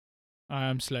I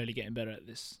am slowly getting better at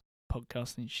this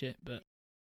podcasting shit, but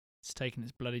it's taking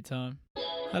its bloody time.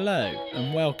 Hello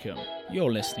and welcome.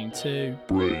 You're listening to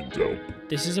Brain Dump.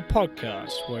 This is a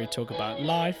podcast where we talk about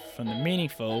life from the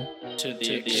meaningful to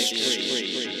the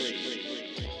extreme.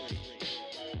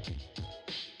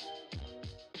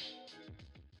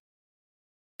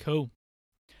 Cool.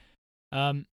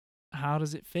 How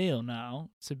does it feel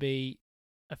now to be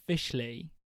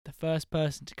officially the first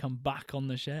person to come back on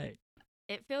the show?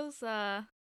 It feels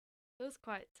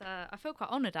quite. I feel quite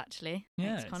honoured actually.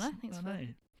 Thanks, Connor. Thanks for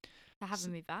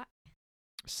having me back.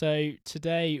 So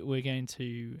today we're going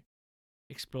to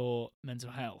explore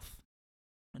mental health.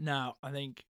 Now, I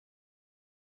think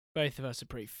both of us are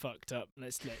pretty fucked up.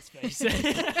 Let's face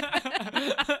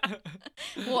it.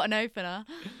 What an opener.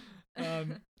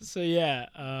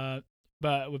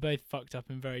 But we're both fucked up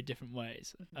in very different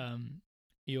ways.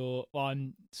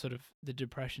 I'm sort of the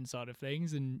depression side of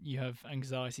things, and you have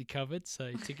anxiety covered.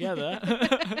 So together,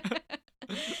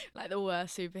 like the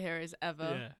worst superheroes ever.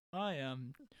 Yeah, I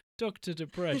am Dr.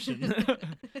 Depression.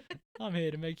 I'm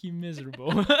here to make you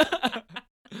miserable.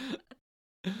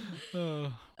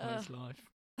 Oh, that's life.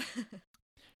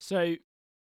 So,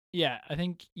 yeah, I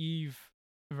think you've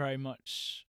very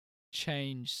much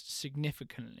changed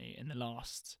significantly in the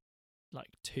last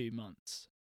 2 months.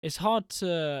 It's hard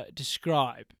to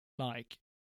describe.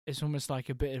 It's almost like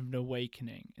a bit of an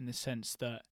awakening in the sense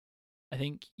that I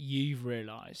think you've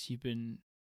realised you've been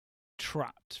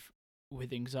trapped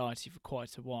with anxiety for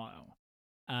quite a while,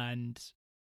 and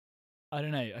I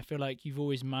don't know, I feel like you've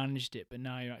always managed it, but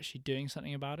now you're actually doing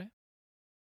something about it.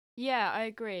 Yeah, I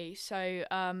agree. So,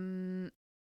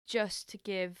 just to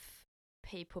give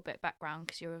people a bit of background,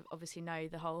 because you obviously know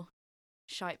the whole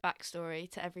shite backstory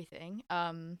to everything.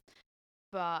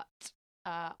 But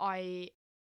I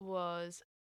was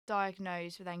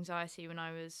diagnosed with anxiety when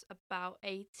I was about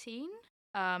 18.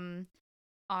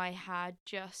 I had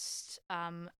just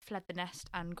fled the nest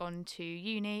and gone to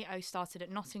uni. I started at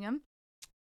Nottingham,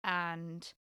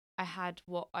 and I had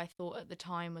what I thought at the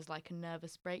time was like a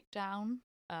nervous breakdown,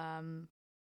 and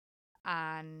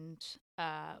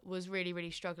was really,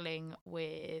 really struggling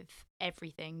with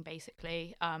everything,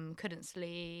 basically. Couldn't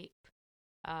sleep,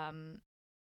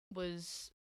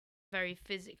 was very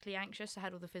physically anxious. I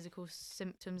had all the physical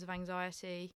symptoms of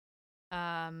anxiety.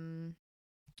 And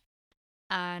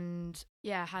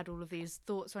yeah, had all of these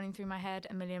thoughts running through my head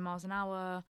a million miles an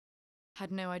hour.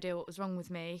 Had no idea what was wrong with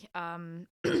me. And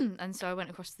so I went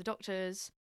across to the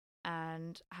doctors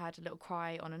and had a little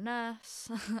cry on a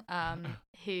nurse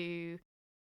who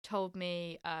told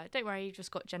me, don't worry, you've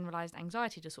just got generalised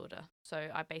anxiety disorder. So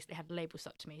I basically had a label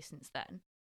stuck to me since then.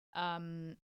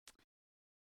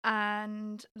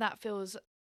 And that feels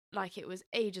like it was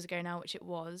ages ago now, which it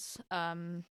was.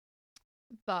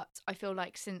 But I feel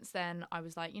like since then I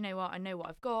was like, you know what, I know what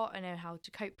I've got, I know how to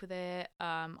cope with it.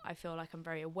 I feel like I'm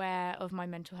very aware of my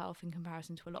mental health in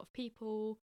comparison to a lot of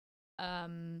people.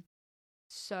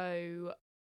 So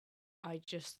I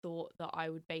just thought that I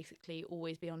would basically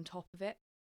always be on top of it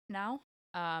now.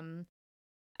 And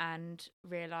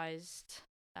realised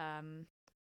at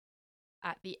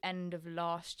the end of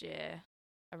last year,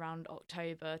 around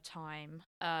October time,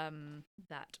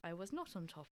 that I was not on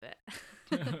top of it.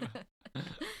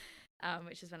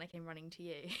 Which is when I came running to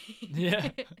you. Yeah.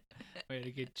 We had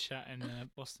a good chat in the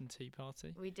Boston Tea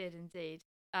Party. We did indeed.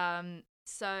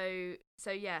 So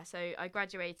I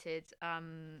graduated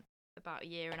about a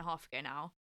year and a half ago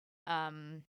now.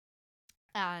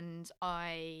 And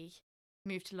I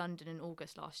moved to London in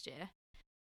August last year.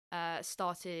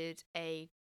 Started a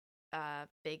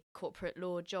big corporate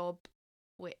law job,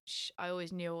 which I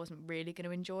always knew I wasn't really going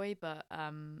to enjoy, but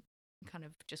kind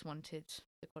of just wanted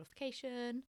the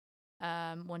qualification,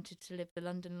 wanted to live the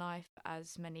London life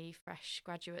as many fresh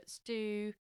graduates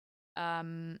do,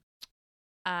 and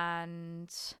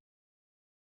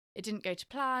it didn't go to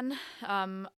plan.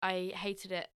 I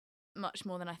hated it much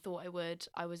more than I thought I would.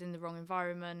 I was in the wrong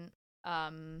environment,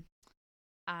 and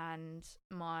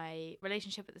my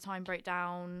relationship at the time broke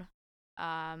down,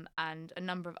 and a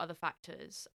number of other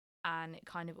factors, and it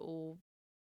kind of all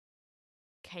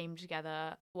came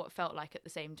together what felt like at the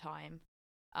same time,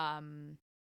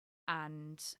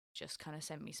 and just kind of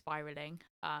sent me spiraling,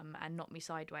 and knocked me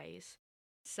sideways.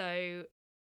 So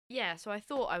yeah, so I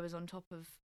thought I was on top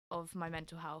of my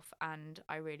mental health, and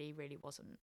I really, really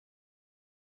wasn't.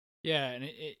 Yeah, and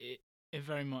it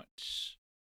very much,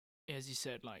 as you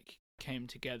said, came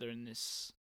together in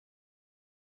this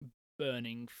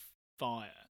burning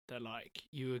fire that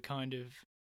you were kind of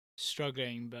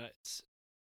struggling, but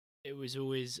it was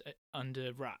always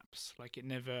under wraps. It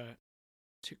never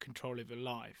took control of your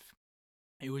life.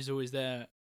 it was always there,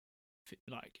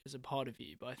 like as a part of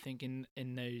you. But I think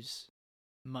in those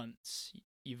months,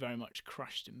 you very much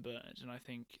crashed and burned, and I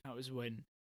think that was when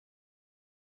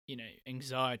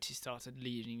anxiety started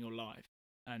leading your life,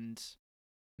 and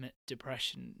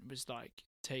depression was like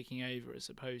taking over, as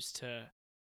opposed to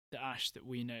the Ash that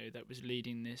we know that was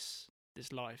leading this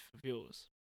life of yours.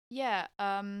 Yeah,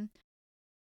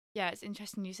 yeah, it's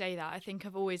interesting you say that. I think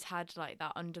I've always had like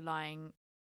that underlying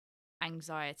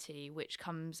anxiety which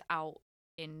comes out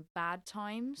in bad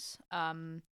times.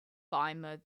 But I'm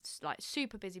a like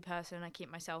super busy person. I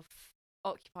keep myself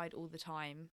occupied all the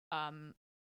time.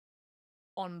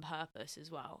 On purpose as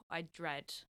well. I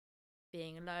dread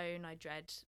being alone. I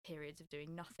dread periods of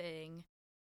doing nothing.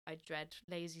 I dread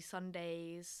lazy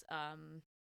Sundays.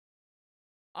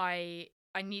 I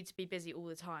need to be busy all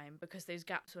the time, because those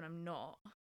gaps when I'm not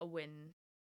are when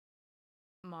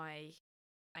my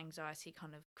anxiety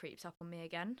kind of creeps up on me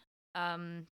again.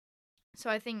 So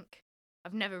I think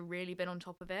I've never really been on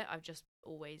top of it. I've just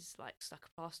always like stuck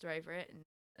a plaster over it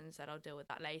and said I'll deal with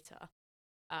that later.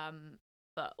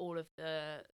 But all of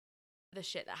the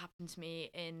shit that happened to me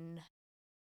in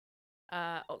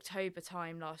October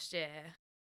time last year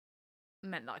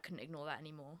meant that I couldn't ignore that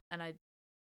anymore, and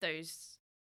those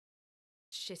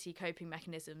shitty coping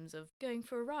mechanisms of going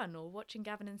for a run or watching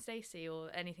Gavin and Stacey or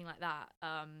anything like that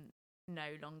no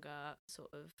longer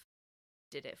sort of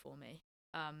did it for me.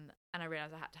 And I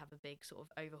realised I had to have a big sort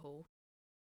of overhaul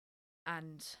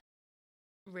and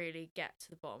really get to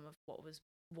the bottom of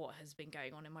what has been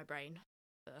going on in my brain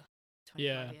for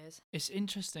 25 years. It's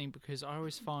interesting because I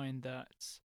always find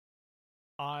that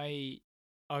I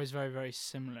was very, very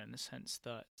similar in the sense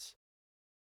that,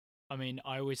 I mean,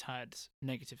 I always had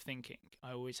negative thinking.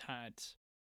 I always had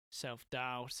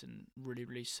self-doubt and really,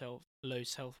 really low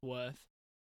self-worth.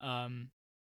 But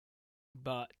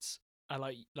I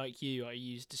like you, I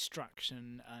use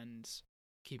distraction and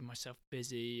keeping myself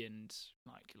busy and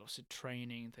like lots of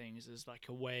training things as like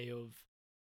a way of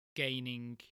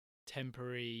gaining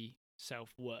temporary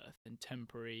self-worth and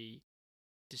temporary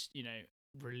just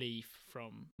relief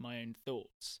from my own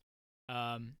thoughts.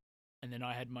 And then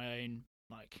I had my own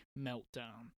like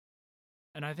meltdown,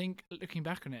 and I think looking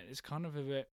back on it, it's kind of a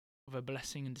bit of a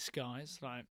blessing in disguise.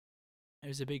 Like, it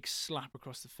was a big slap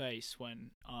across the face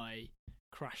when I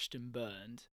crashed and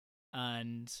burned,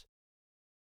 and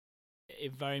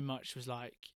it very much was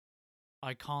like,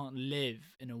 I can't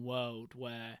live in a world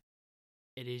where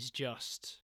it is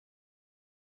just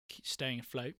staying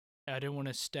afloat. I don't want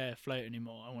to stay afloat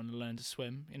anymore. I want to learn to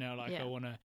swim. I want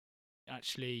to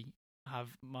actually have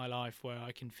my life where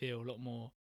I can feel a lot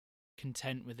more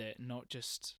content with it, and not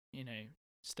just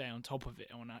stay on top of it.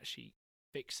 I want to actually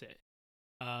fix it.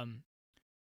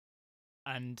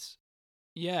 And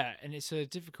yeah, and it's a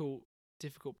difficult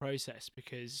process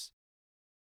because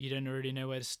you don't really know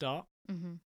where to start.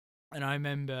 Mm-hmm. And I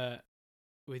remember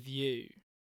with you,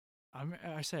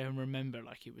 I say I remember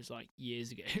like it was like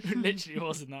years ago. It literally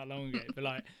wasn't that long ago. But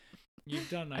like, you've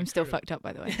done. Like, I'm still fucked up,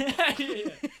 by the way.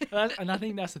 yeah. And I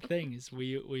think that's the thing, is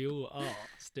we all are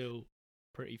still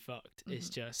pretty fucked. Mm-hmm. It's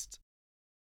just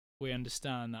we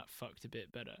understand that fucked a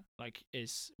bit better. Like,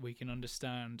 we can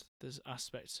understand there's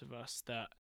aspects of us that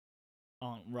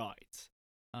aren't right.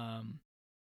 And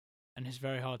it's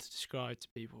very hard to describe to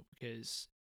people because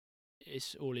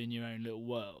it's all in your own little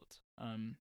world.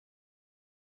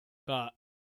 But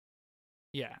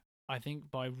yeah, I think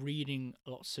by reading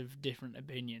lots of different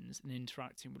opinions and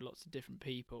interacting with lots of different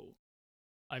people,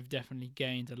 I've definitely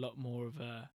gained a lot more of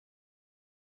a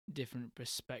different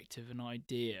perspective and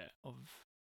idea of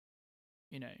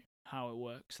how it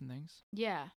works and things.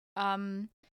 Yeah.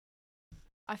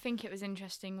 I think it was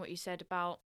interesting what you said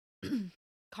about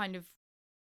kind of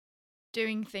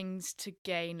doing things to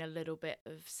gain a little bit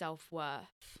of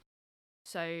self-worth.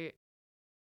 So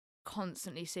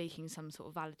constantly seeking some sort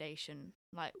of validation,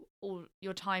 like all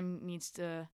your time you need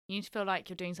to feel like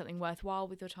you're doing something worthwhile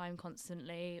with your time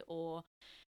constantly, or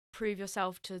prove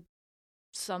yourself to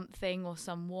something or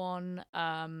someone,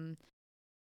 and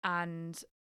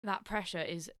that pressure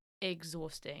is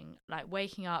exhausting. Like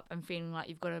waking up and feeling like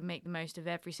you've got to make the most of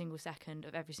every single second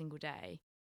of every single day.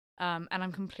 And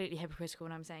I'm completely hypocritical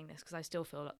when I'm saying this because I still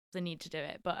feel the need to do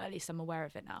it, but at least I'm aware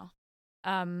of it now.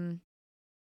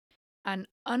 And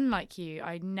unlike you,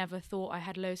 I never thought I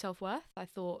had low self-worth. I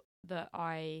thought that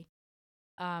I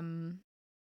don't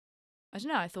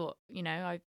know, I thought,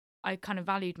 I kind of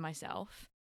valued myself.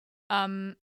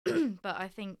 But I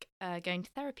think going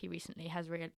to therapy recently has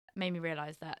made me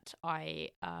realise that I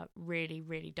really,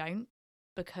 really don't,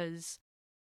 because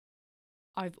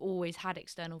I've always had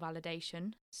external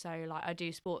validation. So like I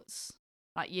do sports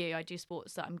like you, I do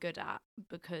sports that I'm good at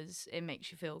because it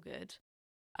makes you feel good.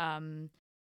 Um,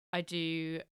 I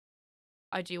do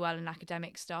I do well in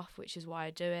academic stuff, which is why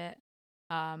I do it.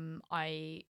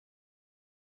 I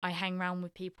hang around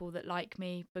with people that like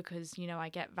me because, you know, I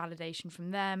get validation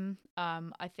from them.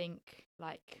 I think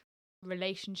like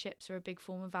relationships are a big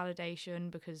form of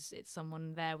validation because it's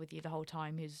someone there with you the whole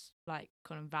time who's like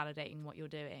kind of validating what you're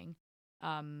doing.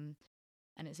 Um,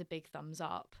 and it's a big thumbs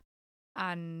up.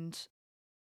 And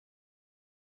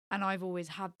I've always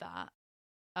had that.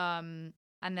 And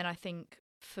then I think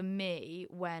for me,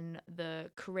 when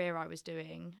the career I was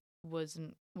doing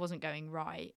wasn't going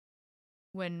right,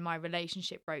 when my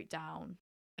relationship broke down,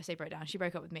 I say broke down, she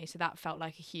broke up with me, so that felt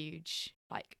like a huge,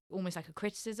 like almost like a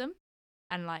criticism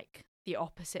and like the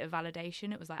opposite of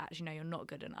validation. It was like, actually no, you're not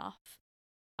good enough.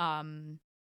 Um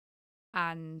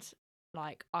and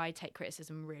like I take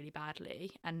criticism really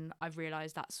badly, and I've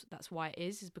realized that's why it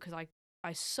is because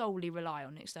I solely rely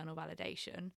on external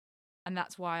validation, and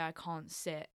that's why I can't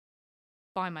sit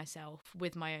by myself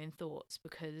with my own thoughts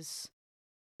because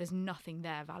there's nothing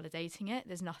there validating it.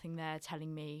 There's nothing there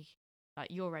telling me like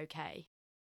you're okay,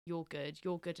 you're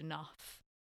good enough.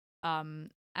 And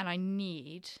I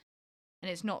need, and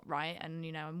it's not right, and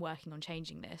you know I'm working on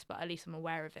changing this, but at least I'm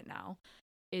aware of it now.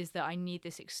 Is that I need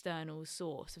this external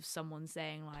source of someone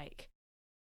saying like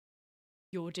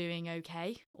you're doing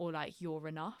okay or like you're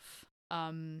enough.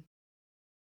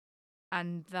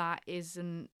 And that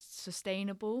isn't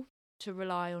sustainable to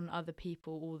rely on other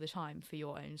people all the time for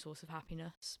your own source of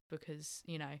happiness because,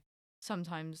 you know,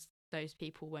 sometimes those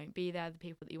people won't be there, the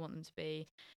people that you want them to be.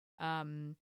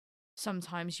 Um,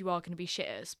 Sometimes you are going to be shit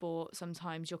at a sport,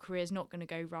 sometimes your career's not going to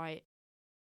go right.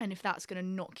 And if that's going to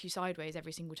knock you sideways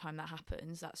every single time that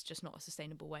happens, that's just not a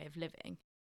sustainable way of living.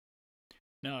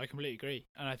 No, I completely agree.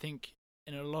 And I think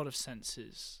in a lot of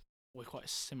senses, we're quite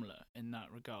similar in that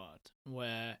regard,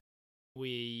 where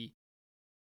we,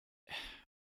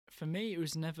 for me, it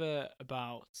was never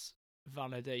about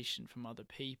validation from other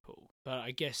people, but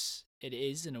I guess it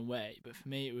is in a way. But for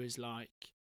me, it was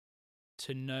like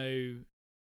to know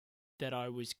that I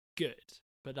was good,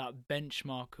 but that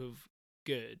benchmark of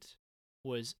good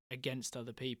was against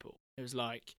other people. It was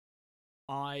like,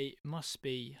 I must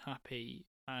be happy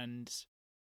and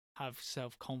have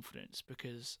self confidence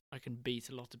because I can beat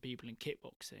a lot of people in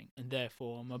kickboxing, and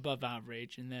therefore I'm above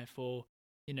average, and therefore,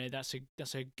 you know, that's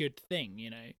a good thing, you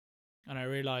know. And I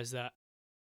realized that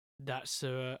that's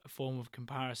a form of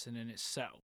comparison in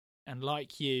itself. And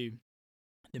like you,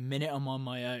 the minute I'm on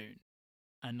my own,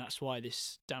 and that's why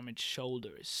this damaged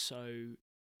shoulder is so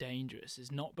dangerous,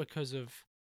 is not because of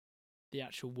the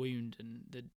actual wound and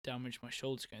the damage my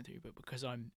shoulder's going through, but because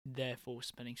I'm therefore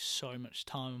spending so much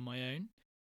time on my own.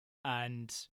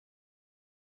 And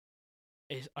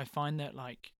I find that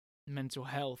like mental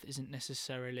health isn't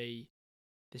necessarily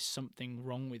there's something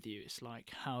wrong with you. It's like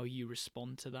how you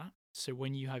respond to that. So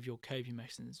when you have your coping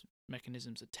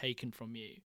mechanisms are taken from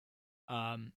you,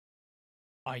 um,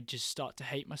 I just start to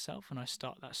hate myself, and I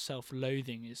start that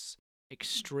self-loathing is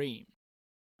extreme,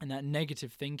 and that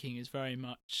negative thinking is very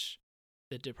much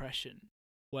the depression,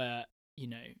 where, you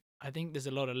know, I think there's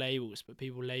a lot of labels, but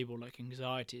people label like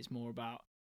anxiety is more about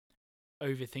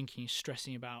overthinking,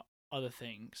 stressing about other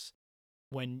things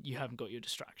when you haven't got your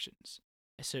distractions.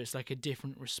 So it's like a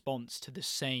different response to the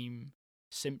same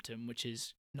symptom, which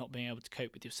is not being able to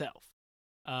cope with yourself.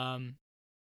 Um,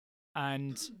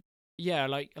 and yeah,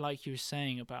 like you were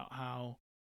saying about how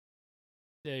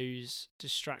those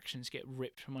distractions get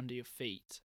ripped from under your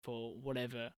feet for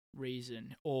whatever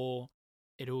reason, or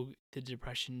the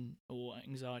depression or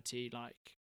anxiety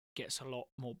like gets a lot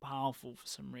more powerful for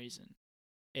some reason.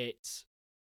 It's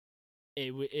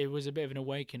it was a bit of an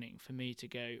awakening for me to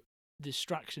go,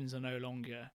 distractions are no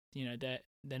longer, you know,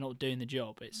 they're not doing the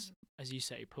job. It's, as you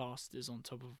say, plasters on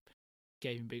top of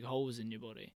gaping big holes in your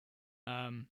body.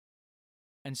 um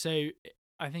and so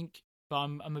I think, but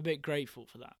I'm a bit grateful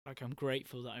for that. Like, I'm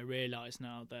grateful that I realize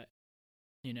now that,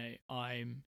 you know,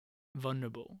 I'm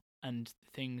vulnerable and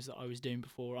the things that I was doing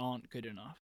before aren't good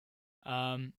enough.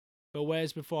 um but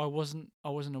whereas before I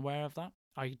wasn't aware of that.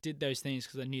 I did those things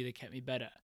because I knew they kept me better,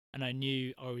 and I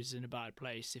knew I was in a bad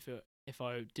place if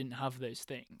I didn't have those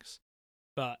things.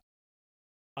 But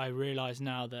I realize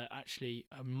now that actually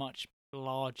a much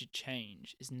larger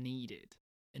change is needed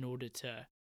in order to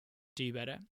do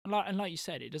better. And like you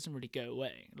said, it doesn't really go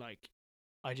away. Like,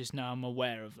 I just now I'm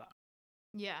aware of that.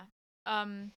 Yeah.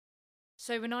 Um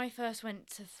So when I first went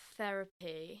to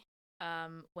therapy,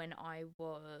 when I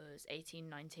was 18,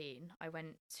 19, I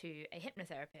went to a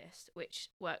hypnotherapist, which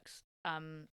works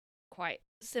quite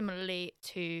similarly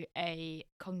to a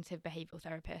cognitive behavioral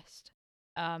therapist.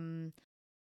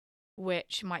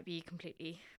 which might be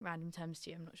completely random terms to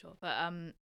you, I'm not sure. But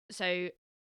so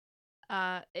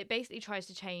it basically tries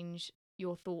to change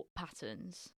your thought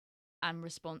patterns and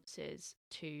responses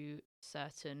to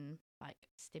certain like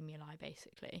stimuli,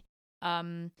 basically.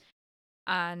 And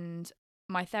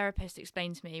my therapist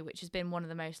explained to me, which has been one of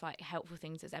the most like helpful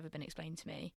things that's ever been explained to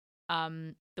me,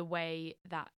 the way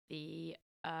that the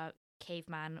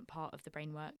caveman part of the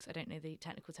brain works. I don't know the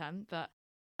technical term, but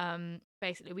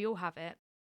basically we all have it,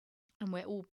 and we're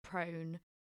all prone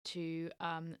to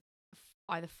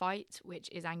either fight, which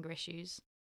is anger issues,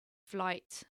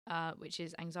 flight, which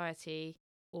is anxiety,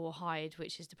 or hide,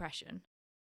 which is depression.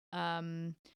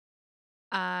 And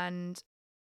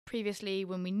previously,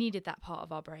 when we needed that part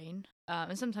of our brain,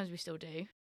 and sometimes we still do,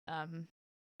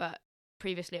 but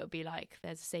previously it would be like,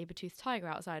 there's a saber-toothed tiger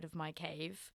outside of my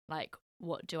cave. Like,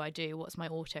 what do I do? What's my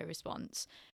auto response?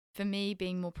 For me,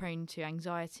 being more prone to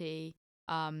anxiety,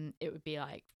 it would be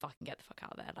like, fucking get the fuck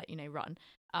out of there, like, run.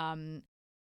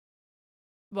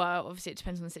 Well, obviously it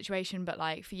depends on the situation, but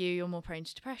like for you, you're more prone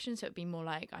to depression, so it'd be more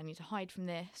like, I need to hide from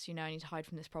this, I need to hide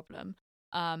from this problem.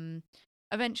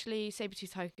 Eventually,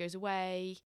 saber-tooth tiger goes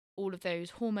away. All of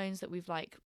those hormones that we've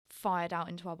like fired out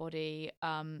into our body,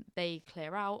 they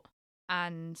clear out,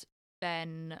 and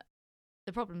then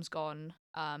the problem's gone,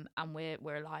 and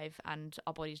we're alive, and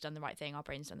our body's done the right thing, our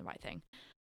brain's done the right thing.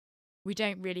 We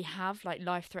don't really have like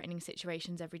life-threatening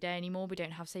situations every day anymore. We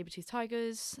don't have saber-toothed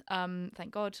tigers, thank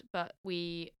God, but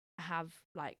we have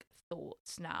like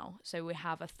thoughts now. So we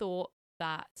have a thought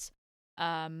that,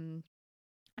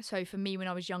 so for me when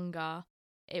I was younger,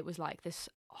 it was like this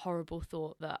horrible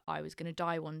thought that I was going to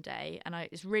die one day. And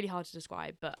it's really hard to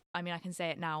describe, but I mean, I can say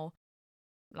it now,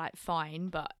 like fine,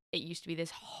 but it used to be this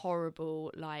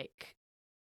horrible, like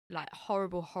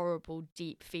horrible,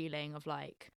 deep feeling of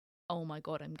like, oh my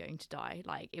God, I'm going to die.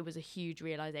 Like, it was a huge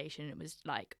realization. It was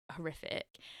like horrific.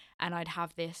 And I'd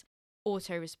have this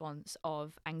auto response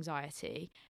of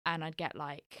anxiety, and I'd get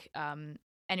like,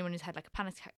 anyone who's had like a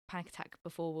panic attack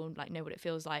before will like know what it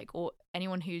feels like, or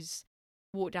anyone who's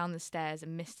walked down the stairs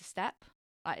and missed a step.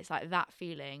 Like, it's like that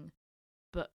feeling,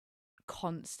 but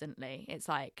constantly. It's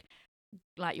like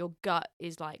your gut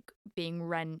is like being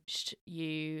wrenched,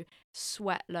 you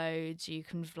sweat loads, you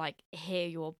can like hear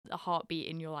your heartbeat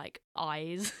in your like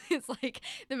eyes. It's like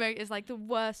it's like the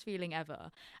worst feeling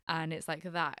ever, and it's like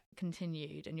that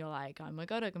continued, and you're like, oh my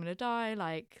God, I'm gonna die,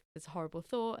 like this horrible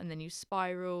thought, and then you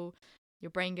spiral,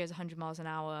 your brain goes 100 miles an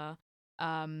hour,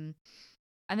 and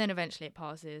then eventually it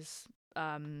passes,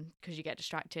 because you get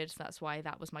distracted. So that's why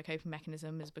that was my coping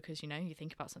mechanism, is because you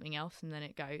think about something else and then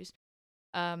it goes.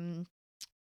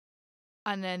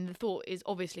 And then the thought is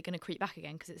obviously going to creep back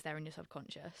again because it's there in your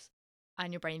subconscious.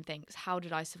 And your brain thinks, how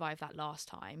did I survive that last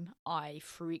time? I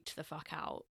freaked the fuck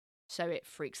out. So it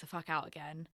freaks the fuck out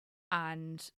again.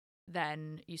 And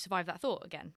then you survive that thought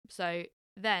again. So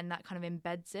then that kind of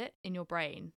embeds it in your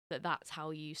brain that that's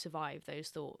how you survive those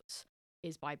thoughts,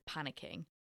 is by panicking.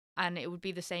 And it would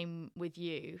be the same with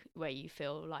you, where you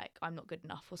feel like, I'm not good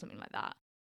enough or something like that.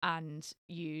 And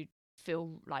you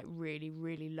feel like really,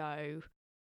 really low,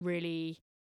 really,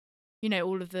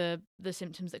 all of the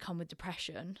symptoms that come with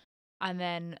depression, and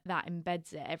then that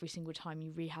embeds it every single time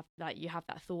you you have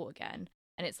that thought again,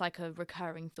 and it's like a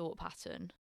recurring thought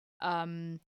pattern.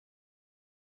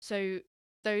 So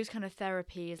those kind of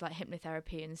therapies like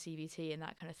hypnotherapy and CBT and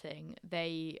that kind of thing,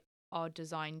 they are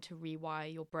designed to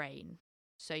rewire your brain.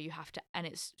 So you have to, and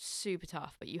it's super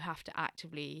tough, but you have to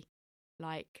actively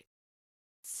like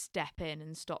step in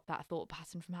and stop that thought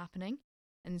pattern from happening,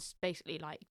 and basically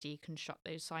like deconstruct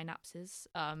those synapses.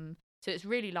 So it's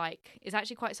really like, it's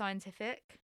actually quite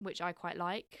scientific, which I quite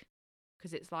like,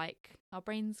 because it's like our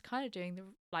brain's kind of doing the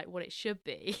like what it should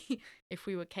be if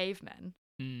we were cavemen,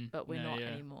 but we're not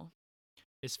anymore.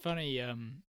 It's funny,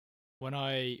 when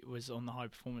I was on the high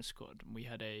performance squad, we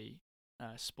had a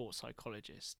sports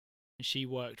psychologist, and she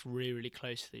worked really, really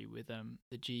closely with the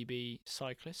GB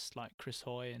cyclists like Chris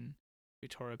Hoy and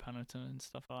Victoria Paddington and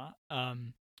stuff like that.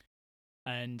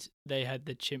 And they had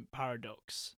the chimp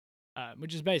paradox,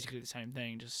 which is basically the same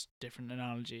thing, just different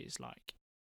analogies.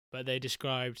 But they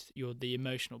described the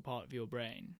emotional part of your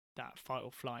brain, that fight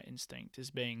or flight instinct,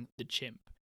 as being the chimp.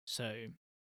 So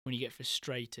when you get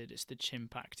frustrated, it's the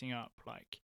chimp acting up.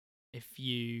 Like, if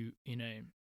you and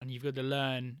you've got to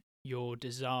learn your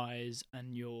desires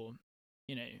and your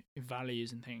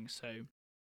values and things. So,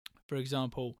 for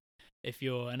example, if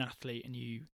you're an athlete and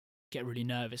you get really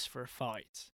nervous for a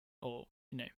fight, or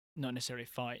not necessarily a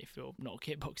fight if you're not a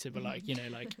kickboxer, but like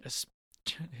like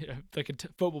like a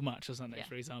football match or something,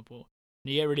 for example,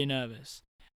 and you get really nervous,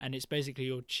 and it's basically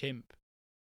your chimp,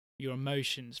 your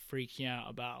emotions freaking out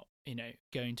about,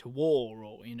 going to war,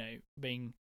 or,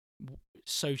 being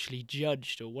socially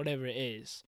judged, or whatever it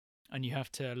is. And you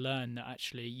have to learn that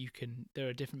actually there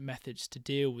are different methods to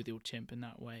deal with your chimp in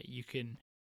that way. You can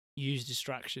use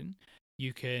distraction.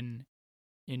 You can,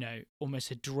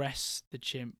 almost address the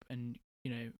chimp and,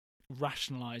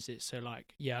 rationalize it. So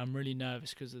like, yeah, I'm really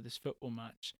nervous because of this football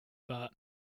match, but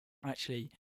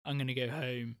actually I'm going to go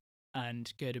home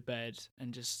and go to bed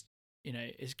and just,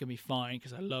 it's going to be fine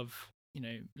because I love,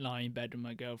 lying in bed with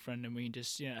my girlfriend, and we can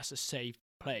just, that's a safe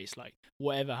place. Like,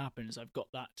 whatever happens, I've got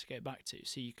that to go back to.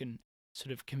 So you can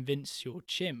sort of convince your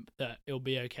chimp that it'll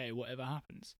be okay, whatever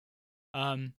happens.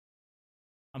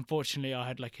 Unfortunately, I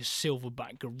had like a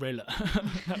silverback gorilla.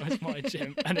 That was my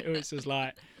chimp, and it was just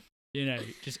like,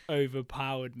 just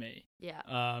overpowered me. Yeah.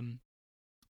 And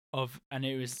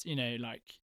it was, like,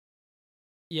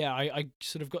 yeah, I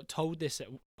sort of got told this at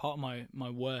part of my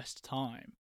worst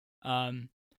time.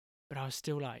 But I was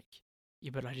still like,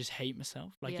 yeah, but I just hate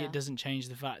myself. Like, Yeah. it doesn't change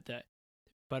the fact that,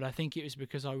 but I think it was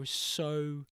because I was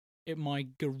my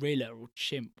gorilla or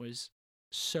chimp was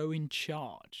so in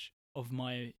charge of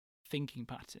my thinking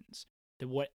patterns that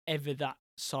whatever that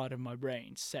side of my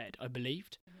brain said, I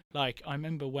believed. Like, I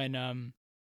remember when,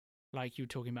 like you were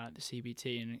talking about the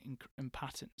CBT and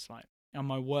patterns, like, on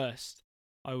my worst,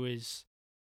 I was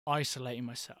isolating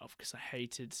myself because I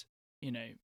hated,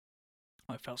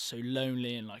 I felt so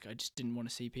lonely, and like I just didn't want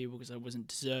to see people because I wasn't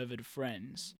deserved of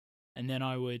friends. And then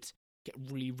I would get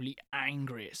really, really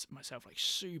angry at myself, like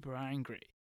super angry.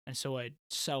 And so I'd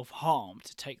self-harm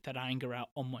to take that anger out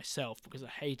on myself because I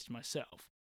hated myself.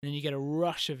 And then you get a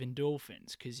rush of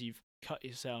endorphins because you've cut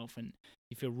yourself, and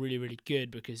you feel really, really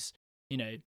good because,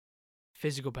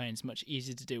 physical pain is much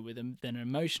easier to deal with than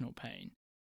emotional pain.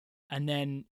 And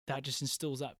then that just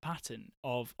installs that pattern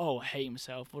of, oh, I hate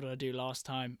myself. What did I do last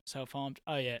time? Self-harmed.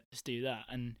 Oh yeah, let's do that.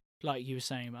 And like you were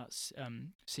saying about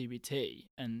CBT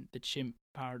and the chimp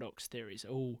paradox theories, are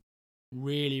all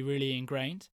really, really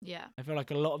ingrained. Yeah. I feel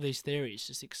like a lot of these theories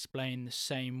just explain the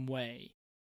same way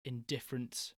in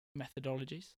different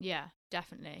methodologies. Yeah,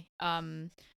 definitely.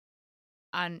 And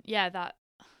yeah, that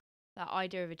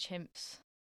idea of a chimp's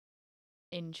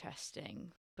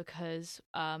interesting because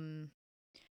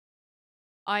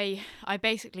I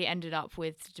basically ended up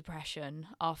with depression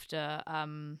after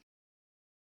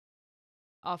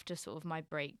sort of my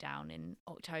breakdown in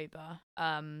October.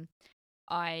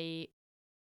 I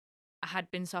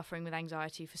had been suffering with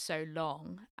anxiety for so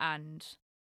long, and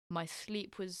my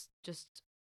sleep was just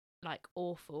like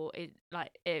awful.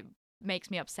 It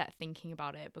makes me upset thinking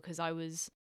about it because I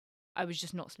was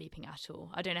just not sleeping at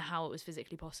all. I don't know how it was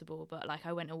physically possible, but like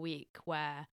I went a week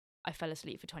where I fell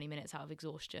asleep for 20 minutes out of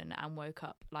exhaustion and woke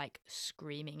up like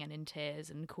screaming and in tears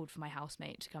and called for my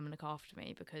housemate to come and look after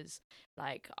me because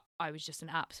like I was just an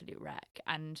absolute wreck.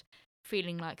 And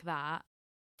feeling like that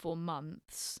for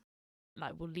months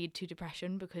like will lead to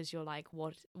depression because you're like,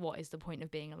 what is the point of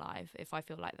being alive if I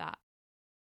feel like that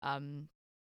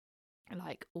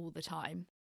like all the time.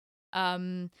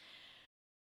 And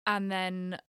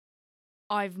then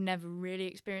I've never really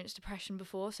experienced depression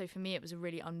before, so for me it was a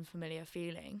really unfamiliar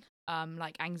feeling.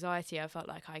 Like anxiety, I felt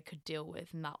like I could deal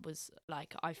with, and that was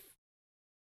like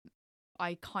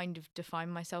I kind of define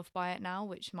myself by it now,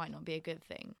 which might not be a good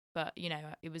thing, but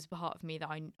it was a part of me that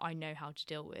I know how to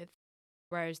deal with.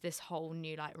 Whereas this whole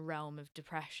new like realm of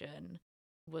depression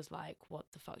was like, what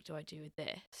the fuck do I do with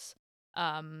this?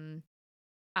 And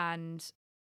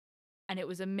it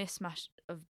was a mismatch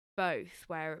of both,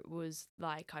 where it was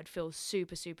like I'd feel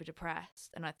super, super depressed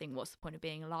and I think, what's the point of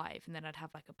being alive? And then I'd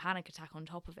have like a panic attack on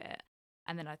top of it.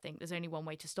 And then I think there's only one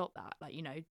way to stop that, like,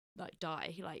 like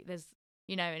die. Like there's,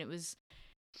 and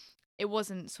it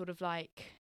wasn't sort of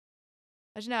like,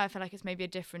 I don't know, I feel like it's maybe a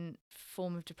different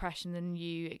form of depression than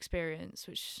you experience,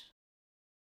 which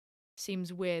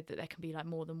seems weird that there can be like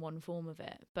more than one form of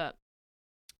it. But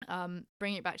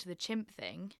bringing it back to the chimp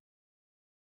thing,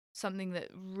 something that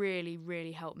really,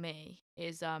 really helped me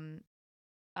is I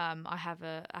have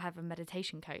a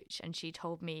meditation coach, and she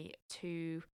told me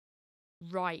to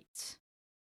write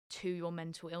to your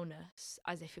mental illness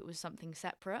as if it was something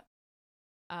separate,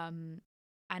 and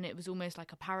it was almost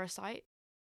like a parasite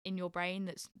in your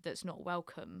brain that's not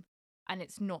welcome, and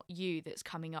it's not you that's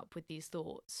coming up with these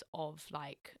thoughts of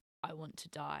like, I want to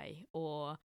die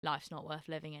or life's not worth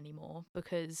living anymore,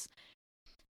 because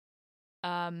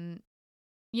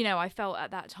I felt at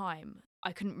that time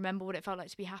I couldn't remember what it felt like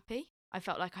to be happy. I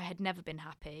felt like I had never been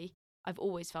happy. I've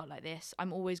always felt like this.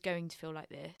 I'm always going to feel like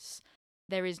this.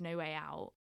 There is no way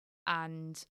out.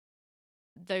 And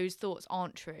those thoughts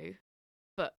aren't true,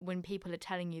 but when people are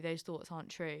telling you those thoughts aren't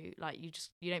true, like you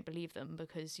don't believe them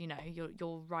because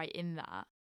you're right in that.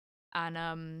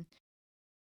 And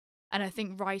I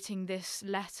think writing this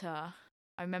letter,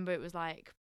 I remember it was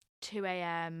like 2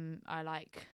 a.m. I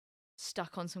like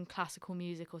stuck on some classical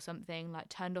music or something, like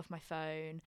turned off my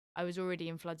phone. I was already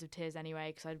in floods of tears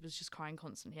anyway because I was just crying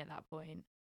constantly at that point.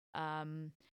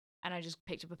 And I just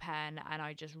picked up a pen and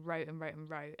I just wrote and wrote and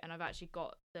wrote. And I've actually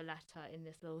got the letter in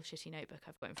this little shitty notebook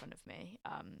I've got in front of me.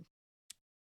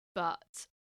 But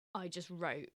I just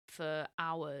wrote for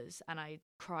hours and I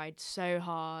cried so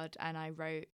hard and I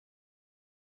wrote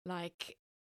like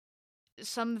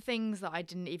some things that I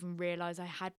didn't even realize I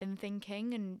had been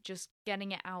thinking, and just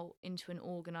getting it out into an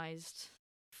organized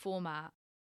format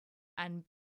and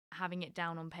having it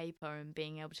down on paper and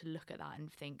being able to look at that and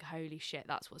think, holy shit,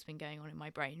 that's what's been going on in my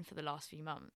brain for the last few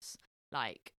months.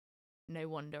 Like, no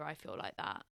wonder I feel like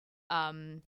that.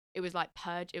 It was like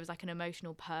purge. It was like an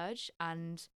emotional purge,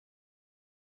 and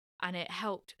it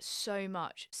helped so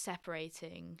much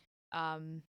separating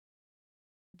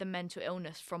the mental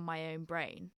illness from my own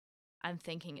brain and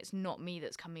thinking it's not me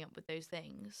that's coming up with those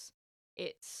things.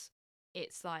 It's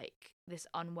like this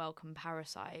unwelcome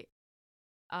parasite.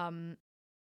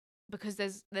 Because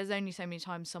there's only so many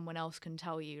times someone else can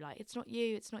tell you like it's not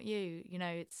you, it's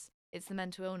the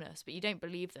mental illness, but you don't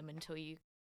believe them until you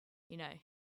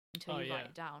write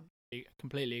it down. I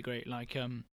completely agree. Like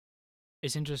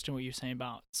it's interesting what you're saying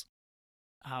about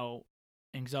how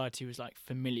anxiety was like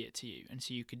familiar to you and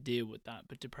so you could deal with that,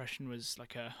 but depression was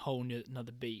like a whole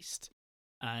another beast.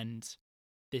 And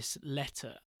this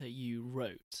letter that you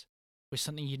wrote was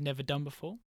something you'd never done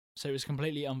before, so it was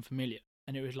completely unfamiliar,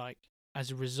 and it was like as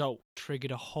a result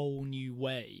triggered a whole new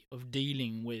way of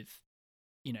dealing with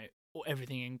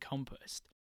everything encompassed.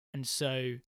 And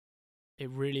so it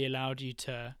really allowed you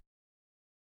to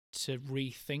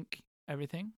rethink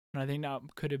everything, and I think that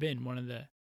could have been one of the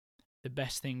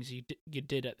best things you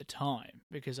did at the time,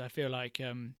 because I feel like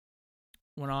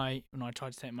when I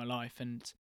tried to take my life and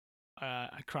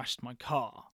I crashed my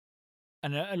car,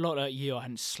 and a lot like you, I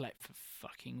hadn't slept for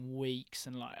fucking weeks,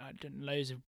 and like I did loads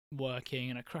of working,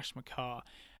 and I crashed my car,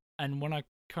 and when I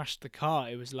crashed the car,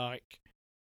 it was like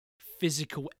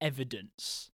physical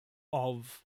evidence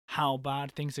of how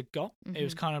bad things had got. Mm-hmm. It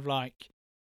was kind of like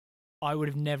I would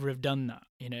have never have done that.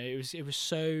 It was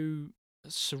so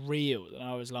surreal that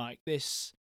I was like,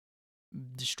 this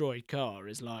destroyed car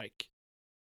is like,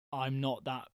 I'm not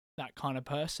that kind of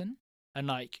person. And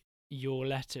like your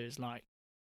letter is like,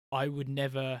 I would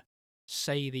never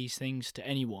say these things to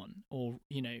anyone, or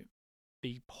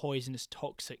the poisonous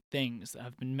toxic things that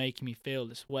have been making me feel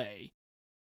this way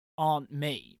aren't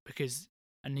me. Because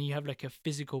and then you have like a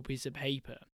physical piece of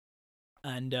paper,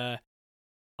 and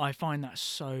I find that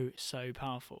so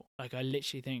powerful. Like I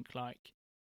literally think like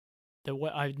the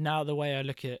way I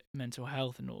look at mental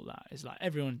health and all that is like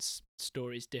everyone's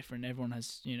story is different. Everyone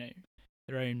has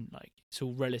their own, like it's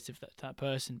all relative to that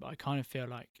person. But I kind of feel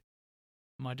like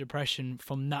my depression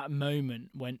from that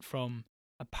moment went from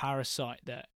a parasite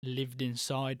that lived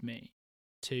inside me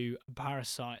to a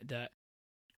parasite that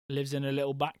lives in a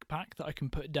little backpack that I can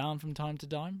put down from time to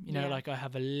time. Like I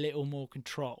have a little more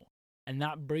control. And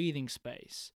that breathing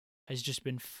space has just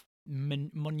been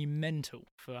monumental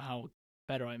for how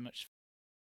better I much.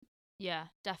 Yeah,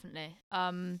 definitely.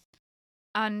 And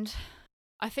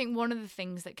I think one of the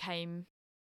things that came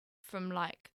from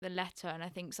like the letter, and I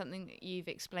think something that you've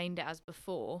explained it as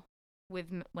before, with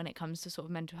when it comes to sort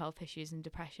of mental health issues and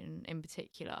depression in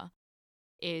particular,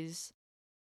 is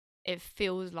it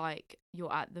feels like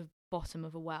you're at the bottom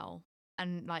of a well.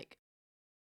 And like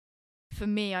for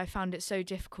me, I found it so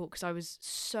difficult because I was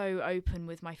so open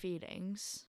with my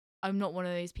feelings. I'm not one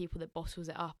of those people that bottles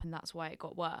it up and that's why it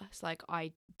got worse. Like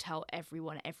I tell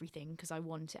everyone everything because I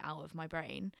want it out of my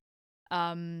brain.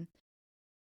 But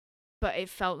it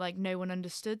felt like no one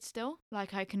understood still.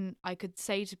 Like I could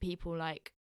say to people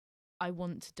like, I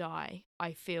want to die.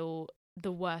 I feel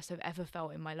the worst I've ever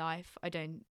felt in my life. I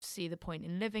don't see the point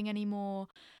in living anymore.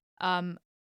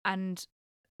 And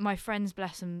my friends,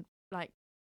 bless them, like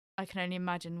I can only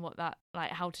imagine what that,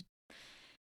 like how to,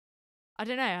 I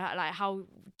don't know, like how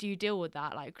do you deal with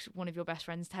that? Like one of your best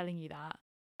friends telling you that.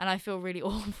 And I feel really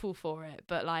awful for it,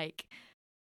 but like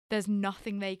there's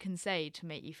nothing they can say to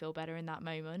make you feel better in that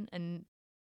moment. And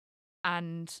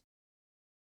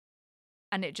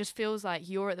it just feels like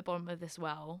you're at the bottom of this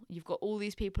well. You've got all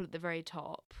these people at the very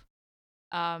top,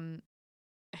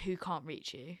 who can't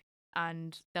reach you,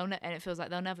 and and it feels like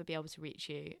they'll never be able to reach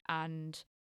you, and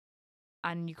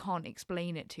you can't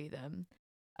explain it to them.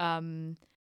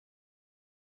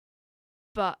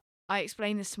 But I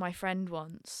explained this to my friend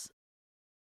once,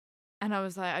 And I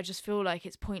was like, I just feel like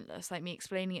it's pointless. Like me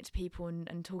explaining it to people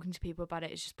and talking to people about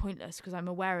it is just pointless because I'm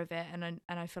aware of it and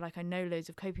I feel like I know loads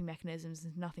of coping mechanisms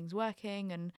and nothing's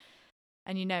working. And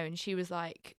and she was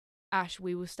like, Ash,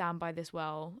 we will stand by this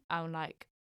well, and like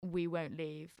we won't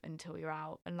leave until you're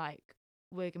out, and like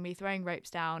we're gonna be throwing ropes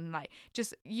down, and like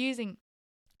just using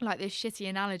like this shitty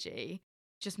analogy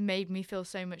just made me feel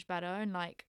so much better. And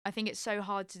like I think it's so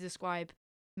hard to describe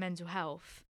mental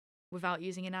health without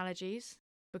using analogies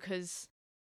because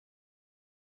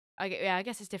I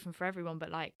guess it's different for everyone,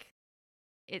 but like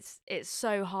it's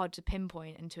so hard to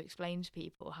pinpoint and to explain to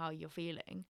people how you're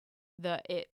feeling that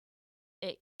it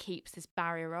keeps this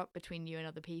barrier up between you and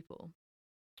other people.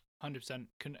 100%.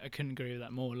 I couldn't agree with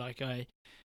that more. Like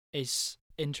it's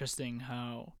interesting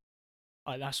how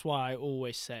that's why I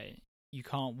always say you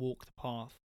can't walk the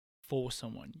path for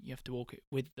someone. You have to walk it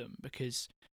with them, because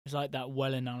it's like that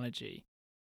well analogy.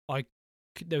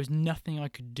 There was nothing I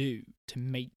could do to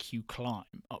make you climb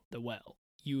up the well.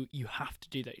 You have to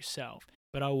do that yourself.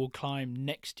 But I will climb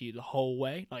next to you the whole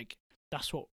way. Like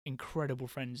that's what incredible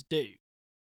friends do.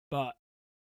 But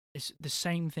it's the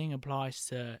same thing applies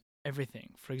to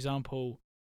everything. For example,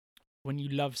 when you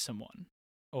love someone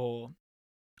or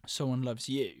someone loves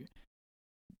you,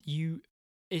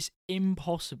 it's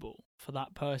impossible for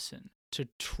that person to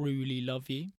truly love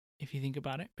you if you think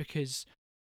about it, because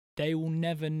they will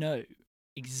never know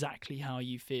exactly how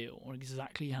you feel or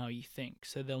exactly how you think,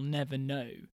 so they'll never know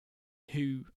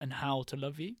who and how to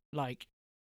love you. Like,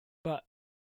 but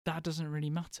that doesn't really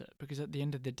matter, because at the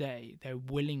end of the day they're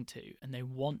willing to and they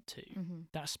want to.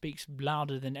 That speaks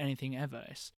louder than anything ever.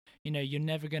 You're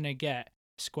never going to get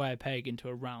a square peg into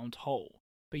a round hole,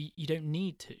 but you don't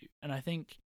need to. And I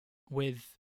think with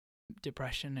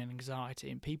depression and anxiety,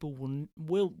 and people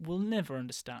will never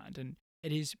understand, and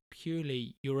it is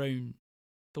purely your own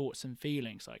thoughts and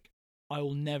feelings. Like, I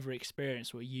will never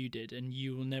experience what you did, and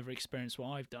you will never experience what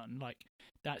I've done. Like,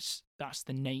 that's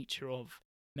the nature of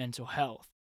mental health.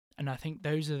 And I think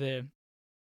those are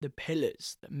the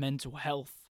pillars that mental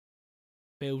health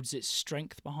builds its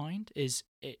strength behind. Is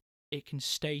it can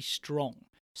stay strong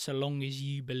so long as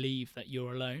you believe that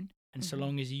you're alone, and so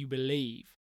long as you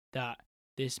believe that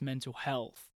this mental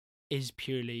health is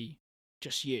purely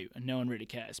just you and no one really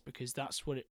cares, because that's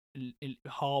what it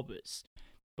harbors.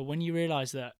 But when you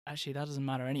realize that actually that doesn't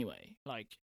matter anyway,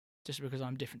 like, just because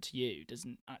I'm different to you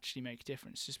doesn't actually make a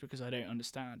difference. Just because I don't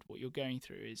understand what you're going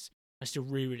through, is I still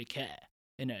really, really care,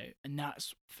 And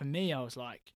that's, for me, I was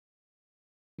like,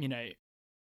 like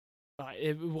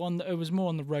it was more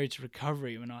on the road to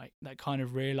recovery when I that kind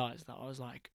of realized that. I was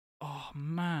like, oh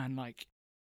man, like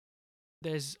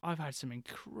I've had some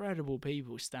incredible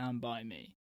people stand by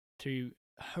me through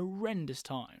horrendous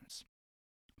times,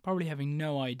 probably having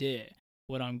no idea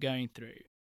what I'm going through,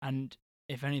 and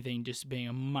if anything, just being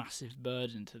a massive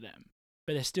burden to them.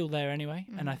 But they're still there anyway,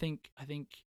 and I think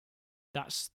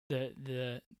that's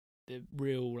the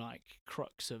real like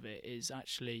crux of it, is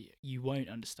actually you won't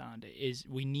understand it. Is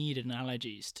we need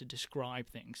analogies to describe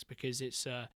things, because it's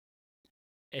a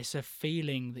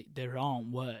feeling that there aren't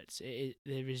words.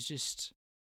 There is just,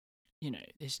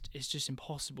 it's just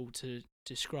impossible to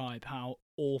describe how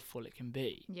awful it can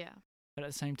be. Yeah. But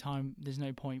at the same time, there's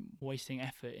no point wasting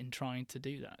effort in trying to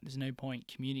do that. There's no point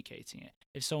communicating it.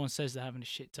 If someone says they're having a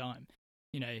shit time,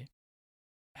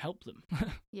 help them.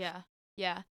 Yeah.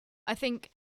 I think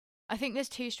there's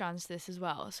two strands to this as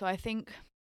well. So I think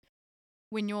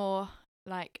when you're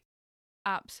like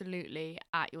absolutely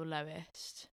at your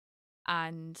lowest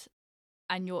and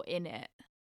you're in it,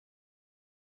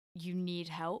 you need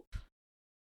help.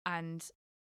 And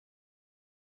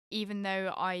even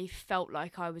though I felt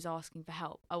like I was asking for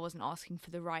help, I wasn't asking for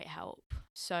the right help.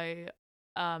 So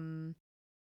at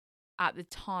the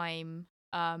time,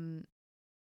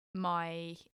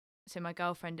 my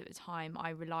girlfriend at the time,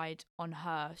 I relied on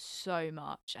her so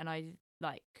much, and I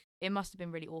like, it must have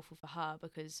been really awful for her,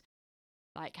 because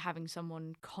like having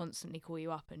someone constantly call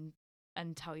you up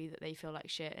and tell you that they feel like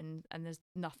shit, and there's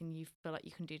nothing you feel like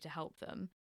you can do to help them,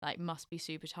 like, must be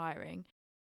super tiring.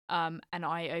 And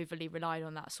I overly relied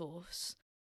on that source.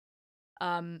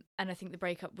 And I think the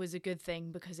breakup was a good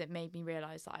thing, because it made me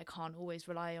realize that I can't always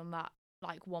rely on that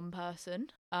like one person.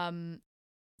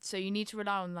 So you need to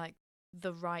rely on like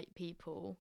the right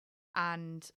people,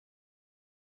 and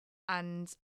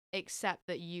accept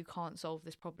that you can't solve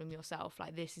this problem yourself.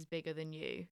 Like, this is bigger than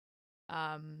you.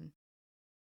 And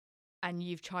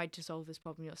you've tried to solve this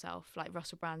problem yourself. Like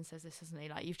Russell Brand says this, doesn't he?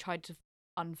 Like, you've tried to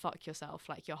unfuck yourself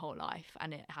like your whole life,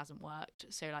 and it hasn't worked.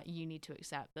 So like, you need to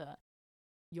accept that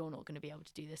you're not going to be able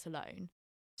to do this alone.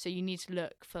 So you need to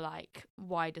look for like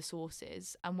wider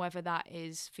sources, and whether that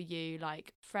is for you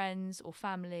like friends or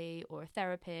family or a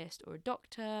therapist or a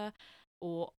doctor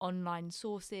or online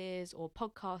sources or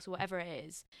podcasts or whatever it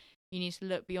is, you need to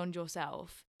look beyond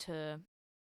yourself to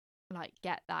like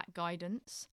get that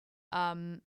guidance.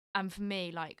 And for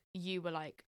me, like you were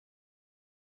like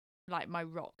my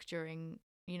rock during,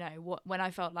 you know, what when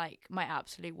I felt like my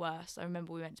absolute worst. I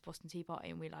remember we went to Boston Tea Party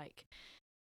and we like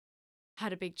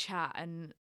had a big chat,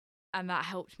 and that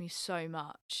helped me so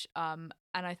much. And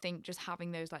I think just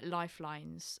having those like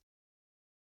lifelines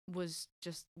was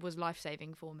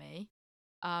life-saving for me.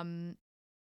 um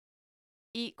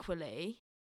Equally,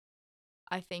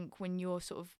 I think when you're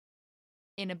sort of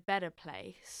in a better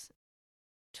place,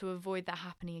 to avoid that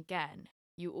happening again,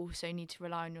 you also need to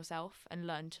rely on yourself and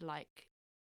learn to like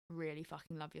really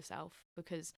fucking love yourself.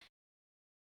 Because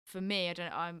for me,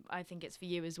 I think it's for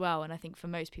you as well, and I think for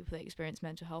most people that experience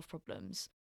mental health problems,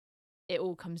 it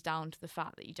all comes down to the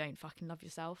fact that you don't fucking love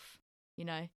yourself, you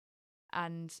know,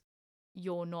 and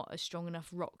you're not a strong enough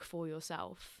rock for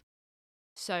yourself.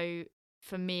 So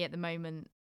for me at the moment,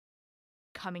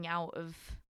 coming out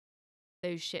of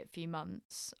those shit few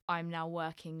months, I'm now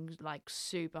working like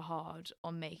super hard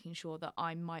on making sure that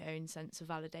I'm my own sense of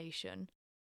validation.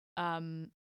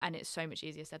 And it's so much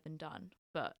easier said than done,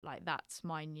 but like that's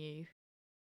my new,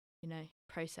 you know,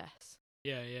 process.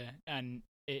 Yeah, yeah, and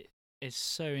it is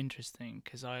so interesting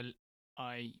because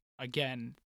I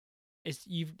again, it's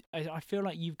I feel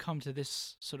like you've come to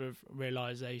this sort of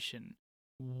realization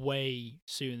way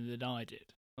sooner than I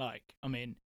did. Like, I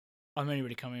mean, I'm only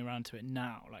really coming around to it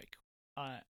now. Like,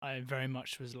 I very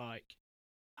much was like,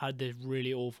 had this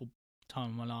really awful time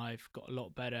of my life, got a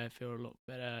lot better, feel a lot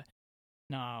better.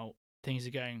 Now things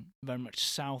are going very much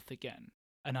south again,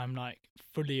 and I'm like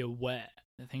fully aware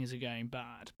that things are going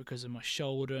bad because of my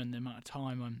shoulder and the amount of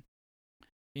time I'm,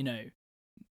 you know,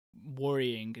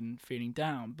 worrying and feeling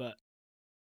down. But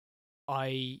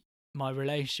my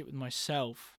relationship with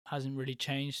myself hasn't really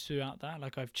changed throughout that.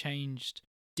 Like, I've changed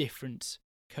different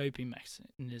coping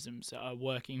mechanisms that are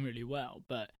working really well,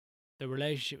 but the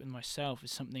relationship with myself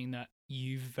is something that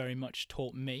you've very much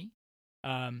taught me,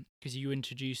 because you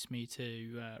introduced me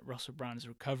to Russell Brand's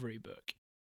recovery book.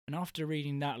 And after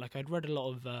reading that, like, I'd read a lot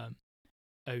of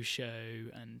Osho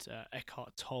and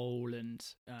Eckhart Tolle and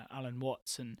Alan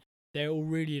Watts, and they're all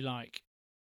really like,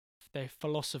 they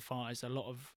philosophize a lot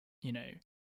of, you know,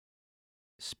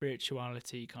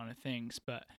 spirituality kind of things,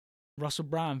 but Russell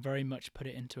Brand very much put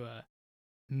it into a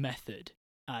method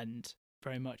and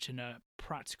very much in a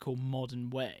practical modern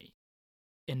way,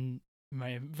 in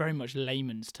very much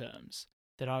layman's terms,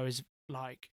 that I was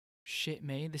like, shit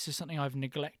me, this is something I've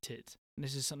neglected.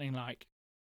 This is something like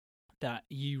that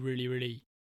you really, really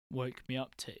woke me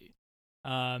up to.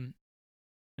 And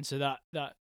so that,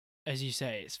 as you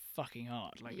say, it's fucking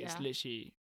hard. Like, it's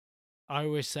literally, I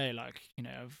always say, like, you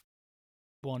know, I've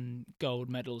won gold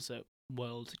medals at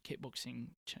world kickboxing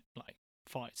like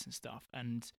fights and stuff,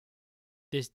 and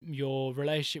this, your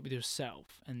relationship with yourself,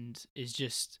 and is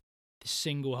just the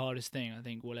single hardest thing I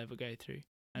think we'll ever go through.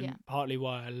 And partly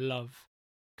why I love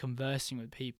conversing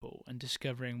with people and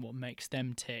discovering what makes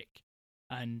them tick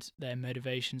and their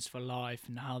motivations for life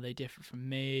and how they differ from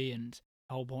me. And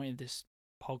the whole point of this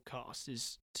podcast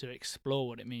is to explore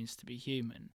what it means to be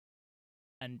human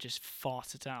and just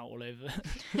fart it out all over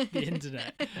the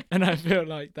internet. And I feel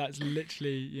like that's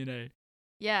literally, you know,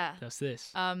 that's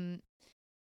this. Russell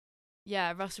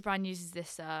Brand uses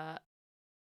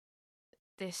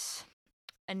this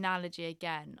analogy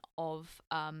again of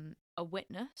a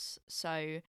witness.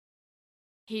 So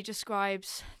he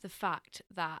describes the fact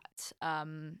that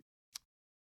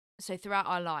so throughout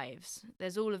our lives,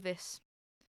 there's all of this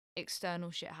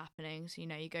external shit happening. So, you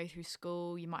know, you go through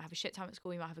school, you might have a shit time at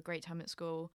school, you might have a great time at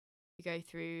school. You go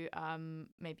through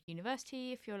maybe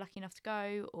university if you're lucky enough to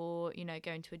go, or, you know,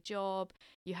 go into a job.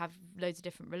 You have loads of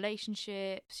different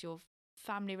relationships. Your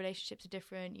family relationships are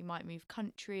different. You might move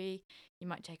country. You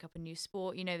might take up a new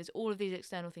sport. You know, there's all of these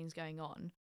external things going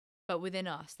on. But within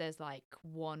us, there's like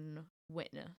one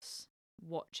witness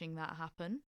watching that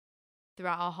happen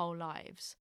throughout our whole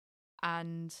lives.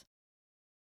 And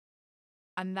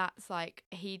that's like,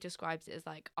 he describes it as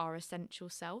like our essential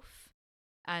self.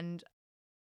 And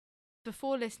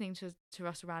before listening to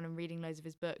Russell Brand and reading loads of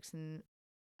his books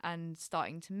and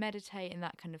starting to meditate and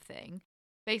that kind of thing,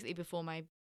 basically before my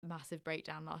massive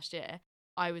breakdown last year,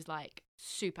 I was like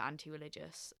super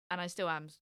anti-religious, and I still am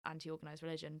anti-organized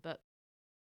religion, but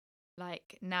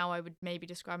like now I would maybe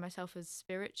describe myself as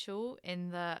spiritual,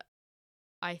 in that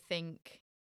I think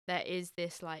there is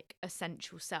this like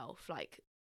essential self. Like,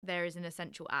 there is an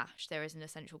essential Ash, there is an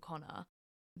essential Connor,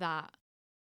 that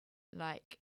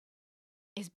like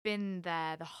has been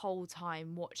there the whole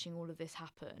time watching all of this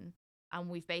happen, and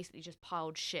we've basically just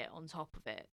piled shit on top of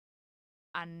it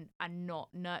and not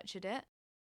nurtured it.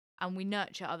 And we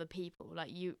nurture other people,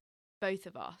 like you, both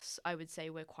of us, I would say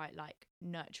we're quite like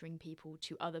nurturing people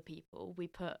to other people. We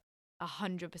put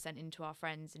 100% into our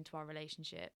friends, into our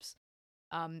relationships,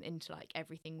 into like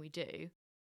everything we do,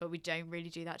 but we don't really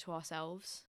do that to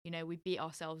ourselves. You know, we beat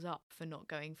ourselves up for not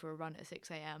going for a run at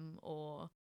 6 a.m. or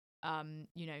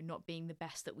you know, not being the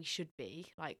best that we should be,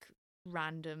 like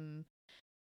random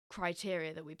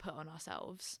criteria that we put on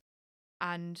ourselves.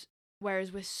 And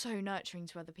whereas we're so nurturing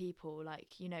to other people,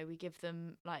 like, you know, we give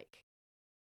them like,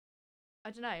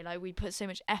 I don't know, like we put so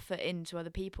much effort into other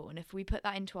people, and if we put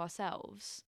that into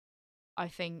ourselves, I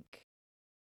think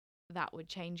that would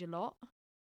change a lot.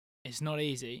 It's not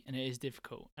easy, and it is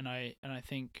difficult, and I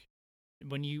think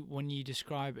when you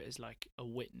describe it as like a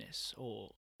witness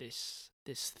or this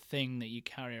thing that you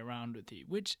carry around with you,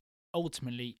 which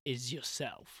ultimately is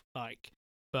yourself, like,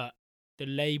 but the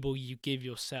label you give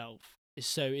yourself is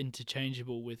so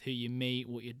interchangeable with who you meet,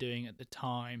 what you're doing at the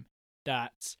time,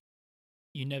 that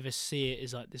you never see it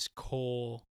as like this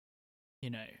core, you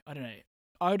know, I don't know.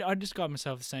 I'd describe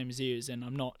myself the same as you, as in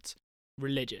I'm not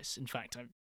religious. In fact, I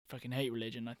fucking hate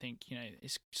religion. I think, you know,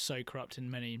 it's so corrupt in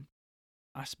many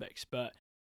aspects. But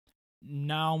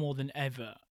now more than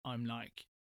ever, I'm like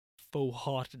full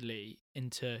heartedly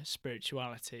into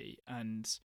spirituality,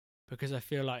 and because I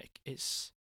feel like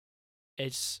it's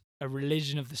a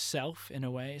religion of the self in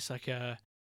a way. It's like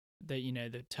you know,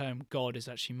 the term God is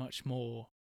actually much more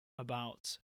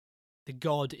about the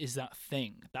God is that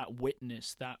thing, that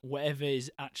witness, that whatever is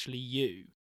actually you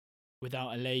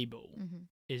without a label Mm-hmm.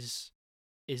 is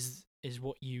is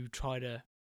what you try to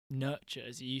nurture,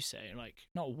 as you say, like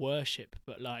not worship,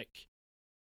 but like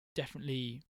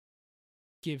definitely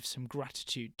give some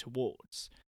gratitude towards,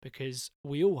 because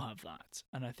we all have that,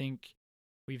 and I think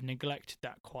we've neglected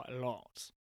that quite a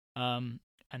lot.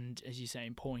 And as you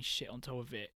say, pouring shit on top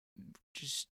of it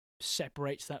just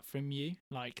separates that from you.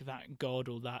 Like that God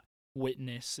or that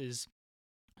witness is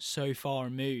so far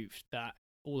removed that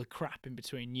all the crap in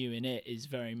between you and it is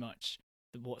very much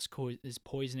what's is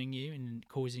poisoning you and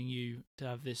causing you to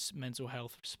have this mental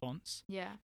health response.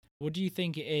 Yeah. What do you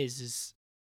think it is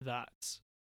that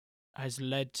has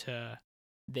led to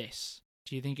this?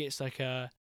 Do you think it's like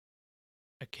a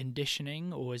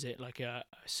conditioning, or is it like a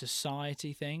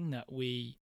society thing that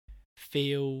we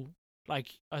feel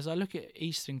like, as I look at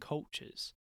Eastern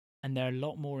cultures, and they're a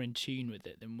lot more in tune with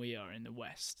it than we are in the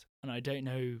West. And I don't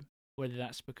know whether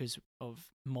that's because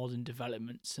of modern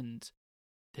developments and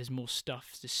there's more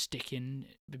stuff to stick in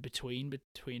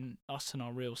between us and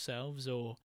our real selves,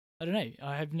 or I don't know.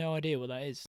 I have no idea what that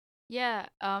is. Yeah,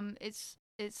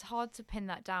 it's hard to pin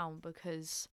that down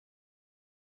because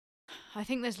I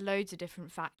think there's loads of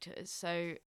different factors.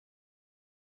 So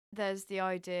there's the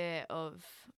idea of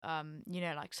you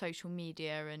know, like social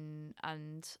media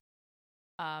and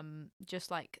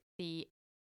just like the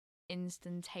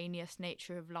instantaneous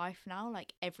nature of life now.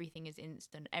 Like everything is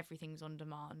instant, everything's on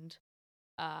demand,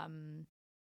 um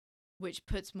which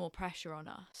puts more pressure on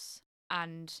us.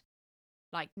 And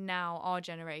like now our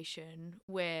generation,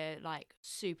 we're like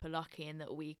super lucky in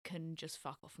that we can just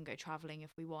fuck off and go traveling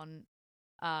if we want.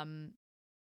 um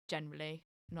Generally,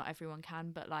 not everyone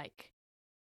can, but like,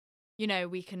 you know,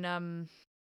 we can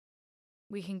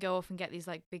go off and get these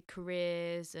like big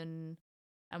careers, and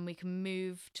we can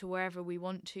move to wherever we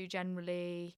want to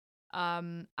generally.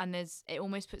 And there's, it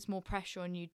almost puts more pressure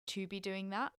on you to be doing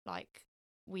that. Like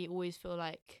we always feel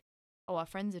like, oh, our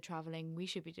friends are traveling, we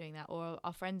should be doing that, or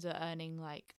our friends are earning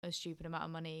like a stupid amount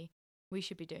of money, we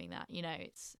should be doing that. You know,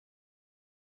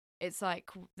 it's like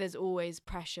there's always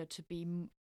pressure to be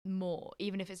more,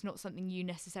 even if it's not something you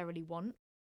necessarily want.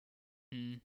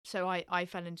 Mm. So I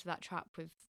fell into that trap with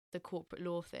the corporate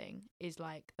law thing. Is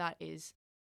like, that is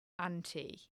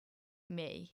anti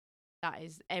me, that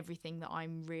is everything that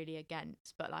I'm really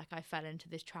against. But like I fell into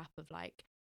this trap of like,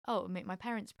 oh, it'll make my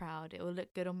parents proud, it will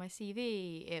look good on my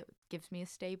CV, it gives me a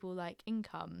stable like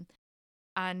income.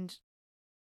 And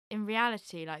in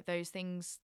reality, like those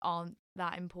things aren't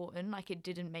that important. Like it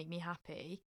didn't make me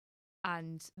happy,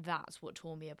 and that's what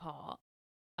tore me apart.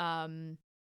 um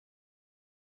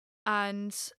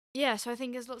and yeah, so I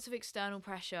think there's lots of external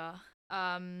pressure.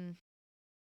 um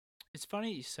It's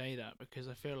funny you say that, because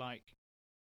I feel like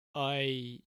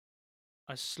I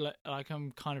like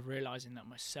I'm kind of realizing that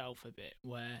myself a bit,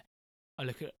 where I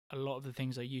look at a lot of the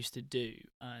things I used to do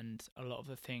and a lot of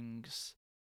the things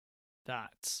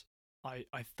that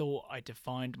I thought I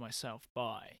defined myself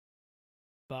by,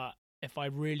 but if I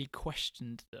really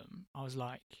questioned them, I was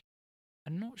like,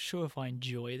 I'm not sure if I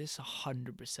enjoy this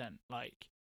 100%. Like,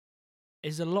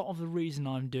 is a lot of the reason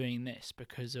I'm doing this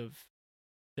because of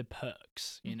the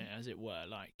perks, you know, as it were,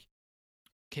 like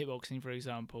kickboxing, for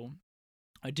example.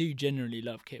 I do generally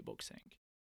love kickboxing,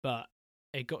 but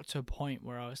it got to a point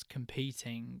where I was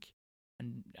competing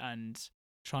and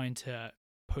trying to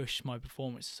push my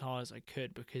performance as hard as I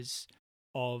could because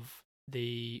of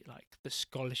the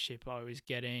scholarship I was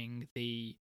getting,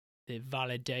 the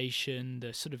validation,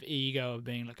 the sort of ego of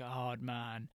being like a hard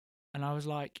man. And I was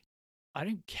like, I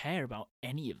don't care about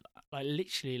any of that. Like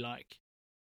literally, like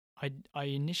I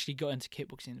initially got into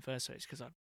kickboxing in the first place because I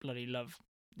bloody love,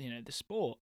 you know, the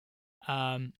sport.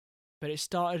 But it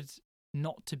started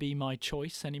not to be my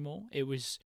choice anymore. It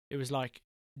was like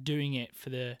doing it for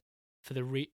the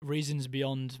reasons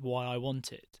beyond why I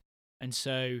want it. And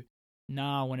so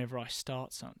now whenever I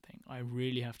start something, I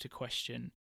really have to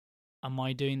question, am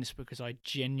I doing this because I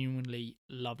genuinely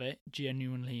love it,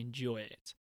 genuinely enjoy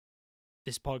it?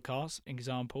 This podcast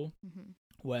example,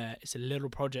 where it's a little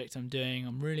project I'm doing,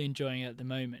 I'm really enjoying it at the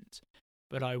moment,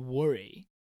 but I worry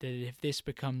that if this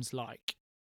becomes like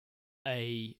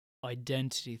a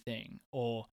identity thing,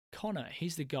 or Connor,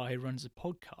 he's the guy who runs a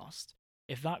podcast,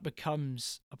 if that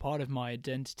becomes a part of my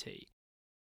identity,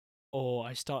 or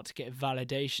I start to get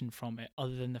validation from it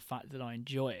other than the fact that I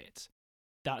enjoy it,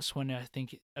 that's when I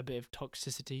think a bit of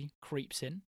toxicity creeps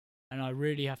in. And I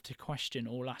really have to question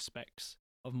all aspects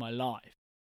of my life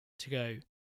to go,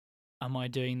 am I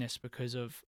doing this because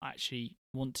of I actually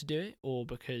want to do it, or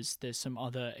because there's some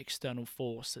other external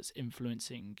force that's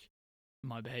influencing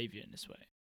my behavior in this way?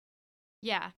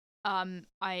 Yeah.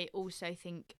 I also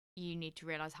think you need to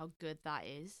realize how good that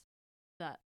is,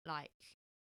 that like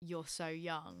you're so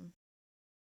young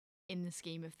in the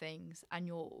scheme of things and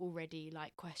you're already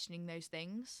like questioning those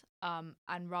things. And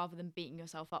rather than beating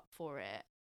yourself up for it,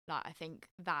 like I think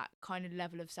that kind of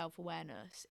level of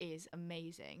self-awareness is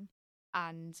amazing.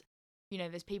 And you know,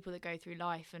 there's people that go through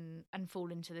life and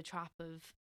fall into the trap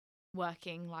of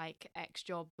working like X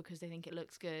job because they think it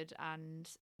looks good, and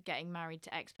getting married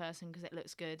to X person because it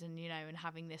looks good, and you know, and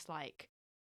having this like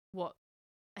what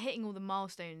hitting all the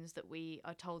milestones that we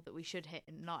are told that we should hit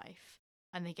in life,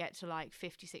 and they get to like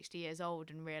 50, 60 years old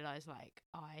and realize like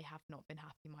I have not been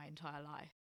happy my entire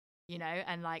life, you know.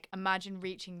 And like imagine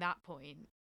reaching that point,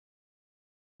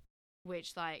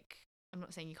 which like I'm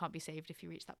not saying you can't be saved if you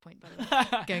reach that point, by the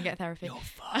way. Go and get therapy. You're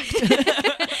fucked.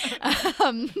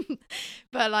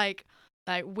 But like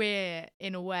we're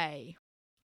in a way,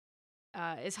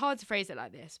 it's hard to phrase it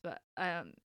like this, but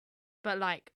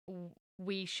like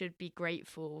we should be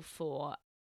grateful for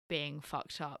being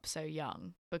fucked up so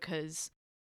young, because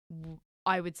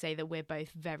I would say that we're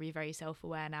both very, very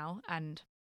self-aware now, and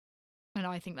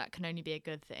I think that can only be a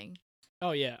good thing.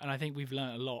 Oh yeah, and I think we've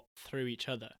learned a lot through each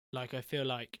other. Like I feel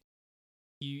like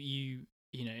you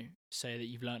know, say that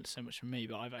you've learned so much from me,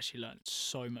 but I've actually learned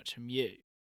so much from you.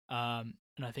 And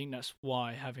I think that's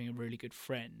why having a really good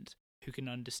friend who can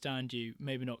understand you,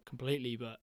 maybe not completely,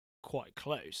 but quite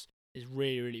close, is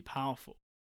really, really powerful.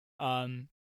 And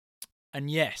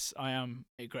yes, I am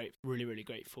really, really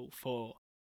grateful for,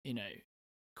 you know,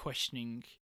 questioning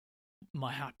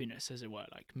my happiness, as it were,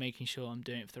 like making sure I'm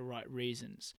doing it for the right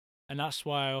reasons. And that's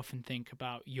why I often think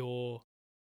about your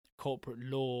corporate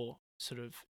law sort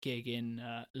of gig in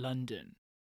London,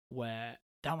 where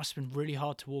that must have been really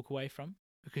hard to walk away from,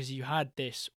 because you had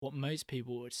this, what most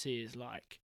people would see as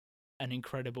like an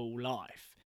incredible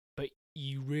life, but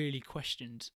you really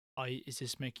questioned, is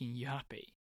this making you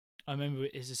happy? I remember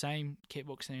it's the same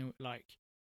kickboxing, like,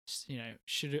 you know,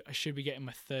 I should be getting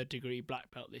my 3rd degree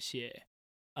black belt this year.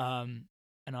 And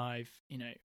I've, you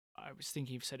know, I was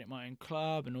thinking of setting my own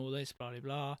club and all this, blah, blah,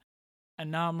 blah. And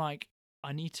now I'm like,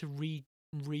 I need to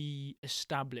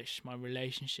re-establish my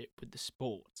relationship with the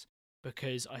sport,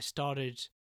 because I started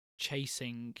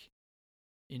chasing,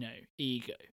 you know,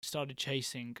 ego, started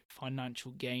chasing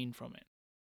financial gain from it.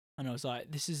 And I was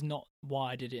like, this is not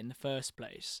why I did it in the first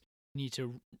place. You need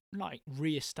to like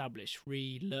re-establish,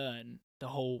 relearn the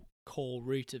whole core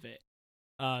root of it.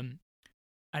 And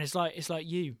it's like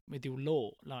you with your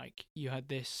law, like you had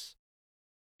this,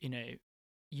 you know,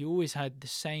 you always had the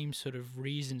same sort of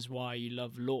reasons why you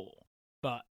love law,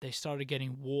 but they started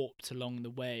getting warped along the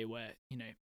way, where, you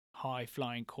know, high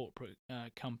flying corporate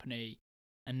company,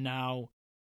 and now,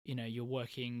 you know, you're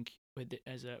working with it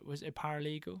as was it a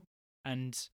paralegal,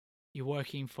 and you're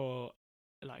working for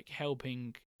like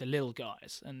helping the little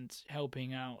guys and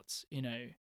helping out, you know,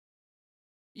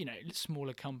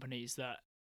 smaller companies that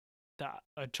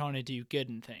are trying to do good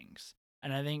and things.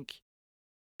 And I think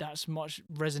that's much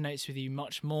resonates with you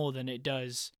much more than it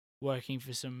does working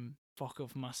for some fuck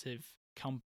off massive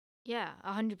company. Yeah,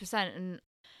 100%.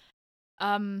 And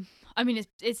I mean,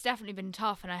 it's definitely been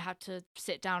tough, and I had to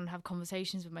sit down and have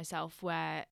conversations with myself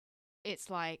where it's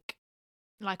like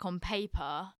on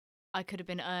paper, I could have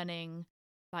been earning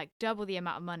like double the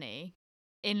amount of money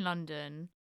in London,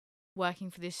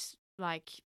 working for this like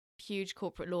huge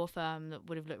corporate law firm that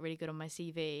would have looked really good on my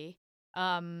CV,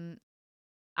 and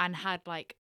had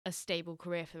like a stable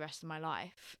career for the rest of my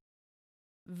life.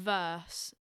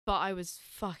 But I was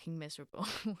fucking miserable.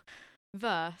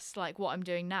 Verse, like what I'm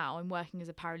doing now, I'm working as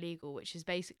a paralegal, which is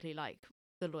basically like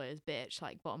the lawyer's bitch,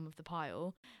 like bottom of the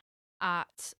pile,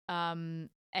 at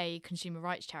a consumer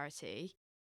rights charity.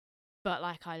 But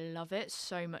like I love it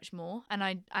so much more, and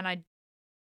I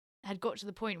had got to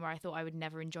the point where I thought I would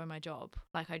never enjoy my job.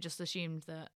 Like I just assumed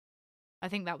that. I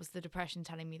think that was the depression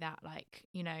telling me that, like,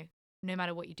 you know, no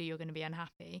matter what you do, you're going to be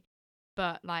unhappy.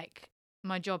 But like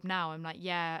my job now, I'm like,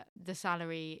 yeah, the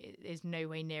salary is no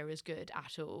way near as good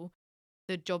at all.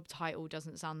 The job title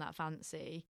doesn't sound that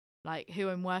fancy. Like who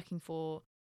I'm working for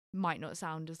might not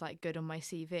sound as like good on my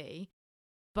CV,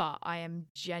 but I am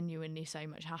genuinely so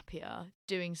much happier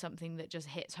doing something that just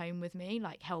hits home with me,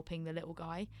 like helping the little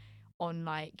guy on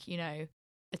like, you know,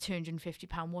 a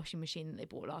 £250 washing machine that they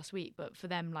bought last week. But for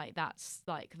them, like that's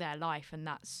like their life and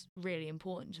that's really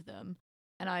important to them.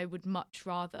 And I would much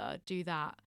rather do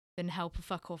that than help a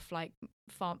fuck off like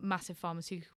massive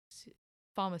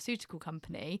pharmaceutical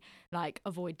company like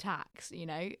avoid tax, you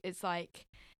know. It's like,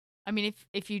 I mean,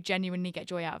 if you genuinely get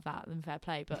joy out of that, then fair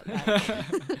play. But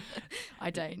like, I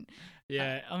don't.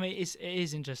 Yeah, I mean, it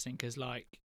is interesting because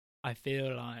like I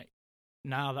feel like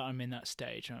now that I'm in that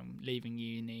stage, I'm leaving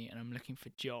uni and I'm looking for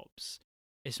jobs.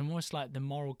 It's almost like the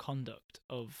moral conduct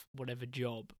of whatever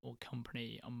job or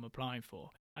company I'm applying for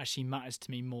actually matters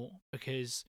to me more,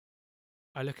 because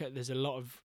I look at there's a lot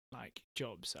of like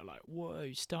jobs that are like,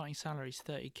 whoa, starting salary's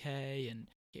 30k and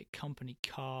get a company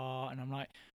car, and I'm like,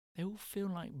 they all feel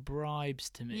like bribes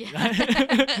to me.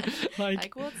 Yeah.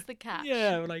 Like What's the catch?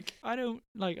 yeah, like I don't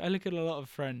like. I look at a lot of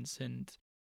friends, and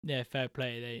yeah, fair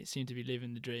play. They seem to be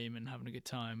living the dream and having a good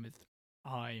time with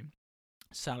high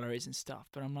salaries and stuff.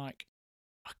 But I'm like,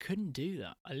 I couldn't do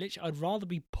that. I'd rather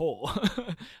be poor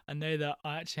and know that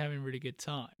I actually having a really good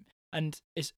time. And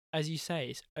it's, as you say,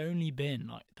 it's only been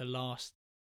like the last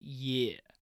year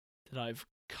that I've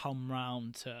come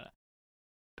round to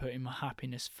putting my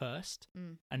happiness first.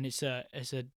 And it's a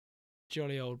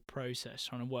jolly old process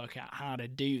trying to work out how to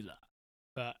do that,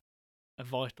 but a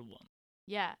vital one.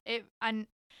 Yeah, and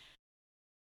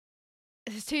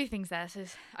there's two things there. So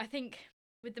I think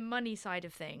with the money side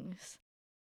of things,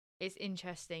 it's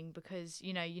interesting because,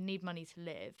 you know, you need money to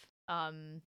live,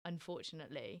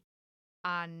 unfortunately.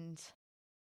 And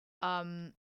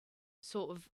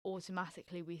sort of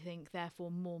automatically we think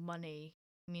therefore more money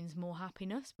means more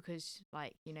happiness because,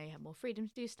 like, you know, you have more freedom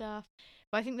to do stuff.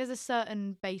 But I think there's a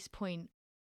certain base point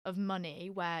of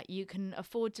money where you can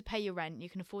afford to pay your rent, you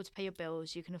can afford to pay your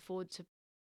bills, you can afford to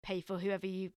pay for whoever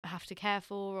you have to care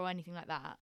for or anything like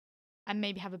that, and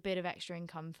maybe have a bit of extra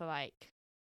income for like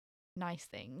nice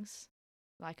things,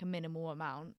 like a minimal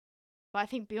amount. But I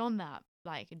think beyond that,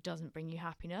 like, it doesn't bring you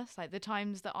happiness. Like the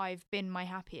times that I've been my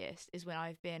happiest is when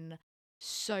I've been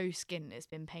so skinned it's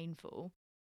been painful,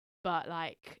 but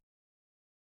like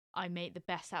I made the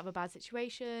best out of a bad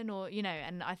situation, or, you know,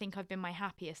 and I think I've been my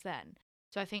happiest then.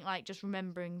 So I think like just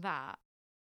remembering that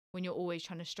when you're always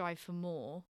trying to strive for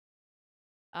more,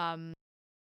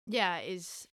 yeah,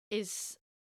 is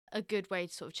a good way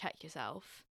to sort of check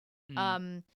yourself.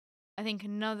 I think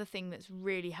another thing that's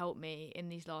really helped me in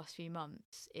these last few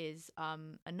months is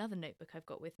another notebook I've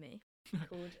got with me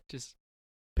called Just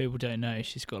people don't know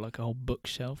she's got like a whole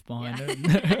bookshelf behind her.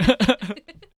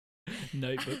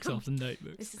 Notebooks after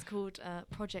notebooks. This is called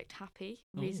Project Happy: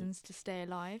 Reasons to Stay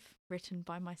Alive, written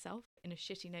by myself in a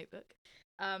shitty notebook.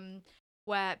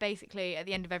 Where basically at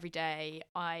the end of every day,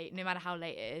 no matter how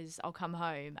late it is, I'll come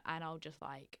home and I'll just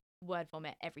like word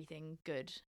vomit everything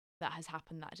good that has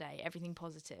happened that day, everything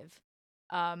positive.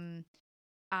 And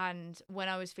when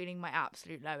I was feeling my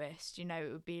absolute lowest, you know,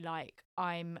 it would be like,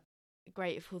 I'm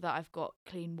grateful that I've got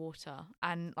clean water,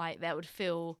 and like that would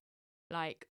feel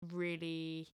like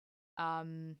really, I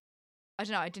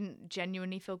don't know, I didn't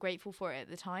genuinely feel grateful for it at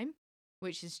the time,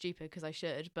 which is stupid because I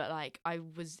should, but like I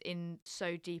was in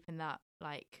so deep in that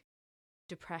like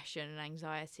depression and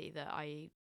anxiety that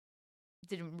I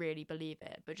didn't really believe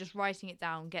it. But just writing it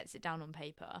down gets it down on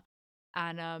paper.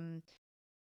 And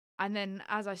then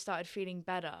as I started feeling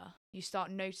better, you start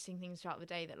noticing things throughout the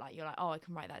day that like you're like, oh, I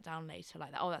can write that down later,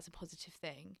 like that, oh, that's a positive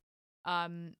thing.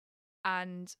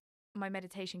 And my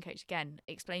meditation coach again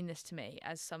explained this to me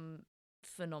as some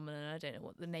phenomenon. I don't know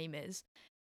what the name is,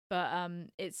 but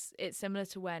it's similar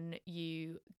to when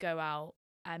you go out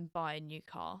and buy a new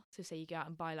car. So say you go out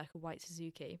and buy like a white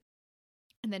Suzuki,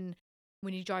 and then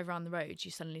when you drive around the roads,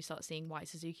 you suddenly start seeing white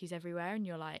Suzukis everywhere, and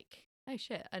you're like, oh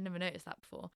shit, I never noticed that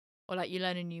before. Or like you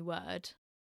learn a new word,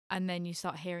 and then you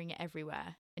start hearing it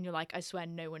everywhere, and you're like, I swear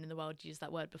no one in the world used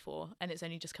that word before, and it's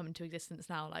only just come into existence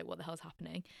now. Like, what the hell's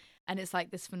happening? And it's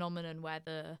like this phenomenon where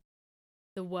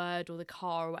the word or the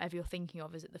car or whatever you're thinking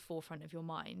of is at the forefront of your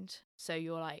mind. So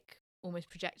you're like almost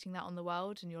projecting that on the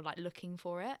world, and you're like looking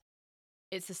for it.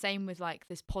 It's the same with like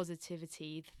this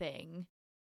positivity thing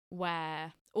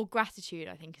where, or gratitude,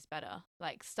 I think is better,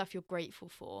 like stuff you're grateful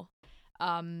for.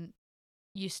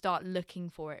 You start looking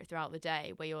for it throughout the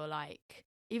day, where you're like,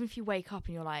 even if you wake up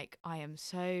and you're like, I am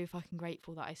so fucking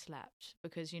grateful that I slept,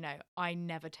 because, you know, I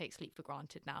never take sleep for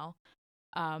granted now.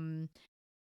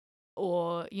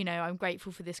 Or, you know, I'm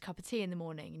grateful for this cup of tea in the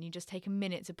morning, and you just take a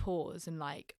minute to pause and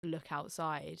like look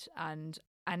outside, and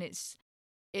it's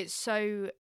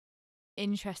so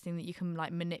interesting that you can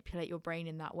like manipulate your brain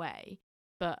in that way.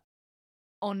 But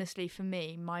honestly, for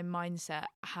me, my mindset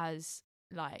has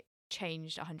like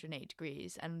changed 180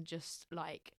 degrees, and just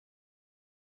like,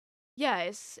 yeah,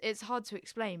 it's hard to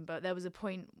explain, but there was a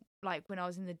point like when I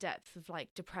was in the depth of like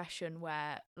depression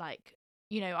where, like,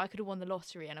 you know, I could have won the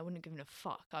lottery and I wouldn't have given a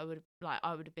fuck. I would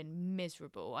have been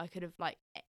miserable. I could have like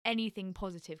anything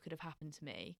positive could have happened to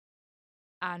me,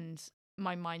 and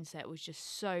my mindset was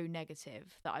just so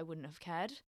negative that I wouldn't have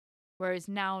cared. Whereas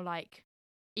now, like,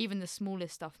 even the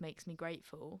smallest stuff makes me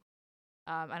grateful.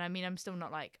 And I mean, I'm still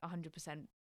not like 100%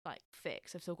 like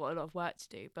fixed. I've still got a lot of work to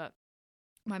do, but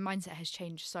my mindset has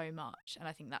changed so much, and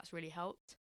I think that's really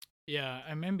helped. Yeah,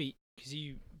 I remember because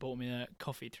you bought me a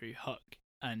coffee through Huck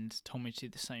and told me to do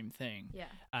the same thing. Yeah.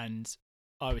 And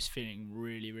I was feeling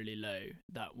really, really low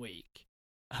that week.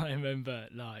 I remember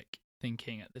like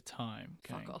thinking at the time,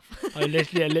 going, Fuck off. I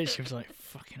literally was like,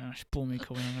 fucking hell, she bought me a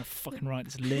coffee, I'm gonna fucking write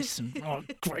this list, and I'm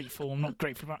not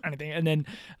grateful about anything. And then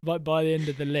by the end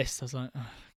of the list, I was like, oh,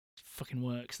 it fucking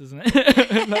works, doesn't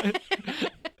it? Like,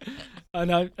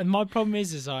 and my problem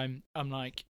is I'm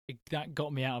like, that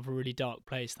got me out of a really dark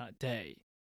place that day,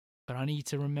 but I need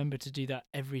to remember to do that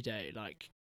every day.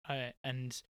 Like,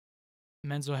 and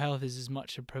mental health is as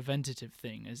much a preventative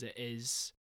thing as it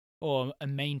is, or a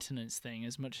maintenance thing,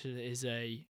 as much as it is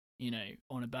a, you know,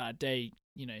 on a bad day,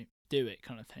 you know, do it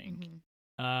kind of thing.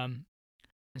 Mm-hmm. And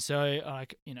so,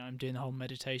 like, you know, I'm doing the whole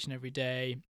meditation every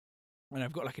day, and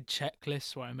I've got like a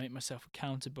checklist where I make myself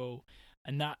accountable,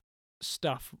 and that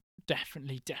stuff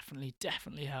definitely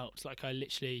helps. Like, I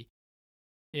literally,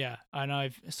 yeah, and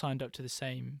I've signed up to the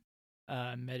same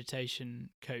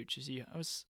meditation coach as you. I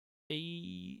was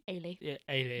Ailey. Yeah,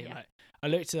 Ailey. Yeah. Like, I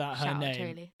looked at her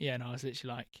name. Ailey. Yeah, and I was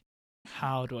literally like,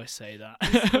 how do I say that? We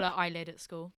used to call her Eyelid at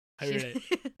school. Oh, really?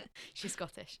 She's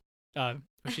Scottish. Well,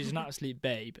 she's an absolute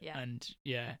babe. Yeah. And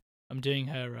yeah, I'm doing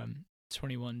her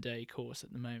 21-day course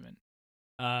at the moment.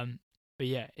 But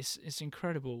yeah, it's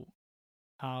incredible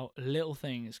how little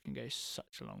things can go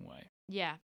such a long way.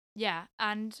 Yeah. Yeah.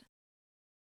 And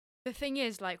the thing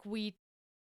is, like,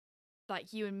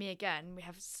 like you and me again, we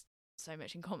have so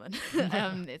much in common.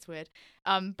 It's weird.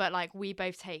 But like, we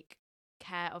both take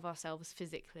care of ourselves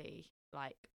physically,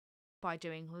 like by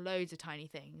doing loads of tiny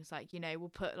things. Like, you know, we'll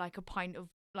put like a pint of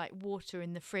like water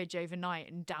in the fridge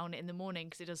overnight and down it in the morning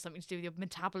because it does something to do with your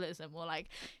metabolism, or like,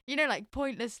 you know, like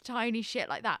pointless tiny shit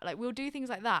like that. Like, we'll do things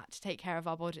like that to take care of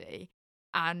our body,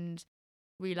 and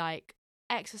we like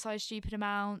exercise stupid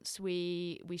amounts,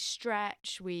 we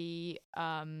stretch, we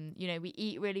you know, we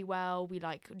eat really well, we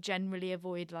like generally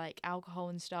avoid like alcohol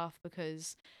and stuff,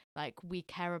 because like we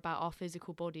care about our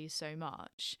physical bodies so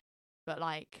much. But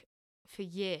like for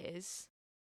years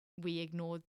we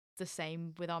ignored the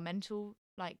same with our mental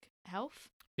like health.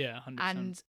 Yeah, 100%.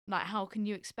 And like, how can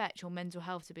you expect your mental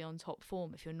health to be on top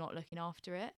form if you're not looking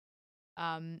after it?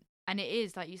 And it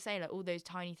is, like you say, like all those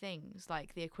tiny things,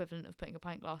 like the equivalent of putting a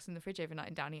pint glass in the fridge overnight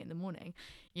and downing it in the morning,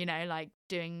 you know, like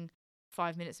doing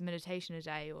 5 minutes of meditation a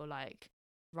day, or like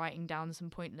writing down some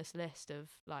pointless list of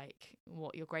like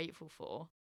what you're grateful for.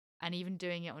 And even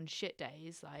doing it on shit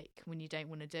days, like when you don't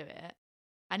want to do it.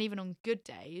 And even on good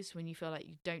days when you feel like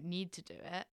you don't need to do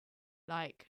it,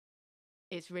 like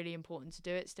it's really important to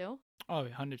do it still. Oh,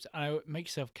 100%. And make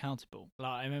yourself accountable. Like,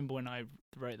 I remember when I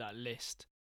wrote that list,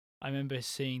 I remember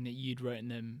seeing that you'd written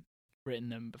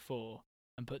them before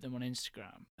and put them on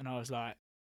Instagram, and I was like,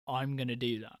 I'm gonna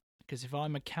do that, because if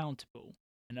I'm accountable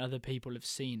and other people have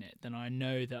seen it, then I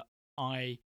know that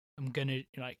I am gonna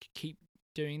like keep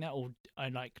doing that. Or I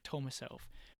like told myself,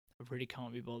 I really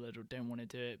can't be bothered or don't want to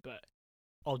do it, but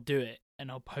I'll do it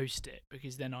and I'll post it,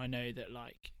 because then I know that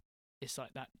like it's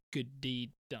like that good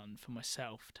deed done for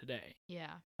myself today.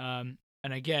 Yeah. And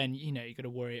again, you got to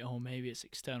worry, oh, maybe it's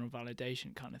external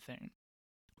validation kind of thing.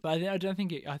 But I don't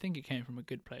think it. I think it came from a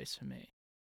good place for me.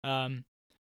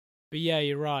 But yeah,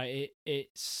 you're right.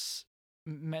 It's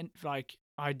meant, like,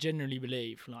 I genuinely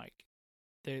believe like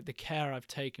the care I've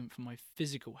taken for my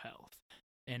physical health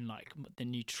and like the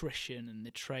nutrition and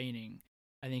the training.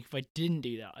 I think if I didn't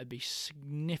do that, I'd be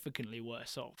significantly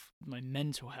worse off with my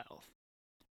mental health.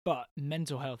 But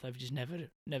mental health, I've just never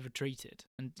treated,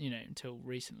 and until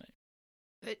recently.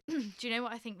 But do you know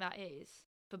what I think that is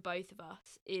for both of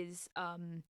us is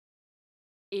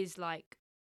like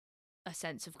a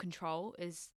sense of control.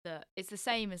 Is that it's the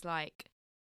same as like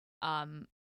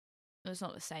it's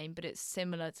not the same, but it's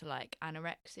similar to like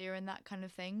anorexia and that kind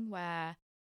of thing, where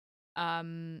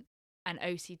and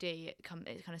OCD, it kind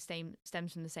of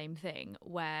stems from the same thing,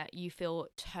 where you feel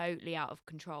totally out of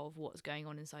control of what's going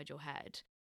on inside your head,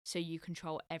 so you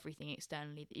control everything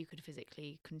externally that you could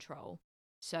physically control.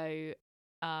 So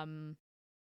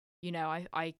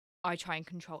I try and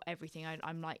control everything.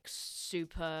 I'm like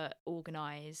super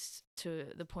organized to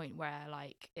the point where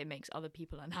like it makes other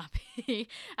people unhappy.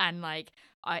 And like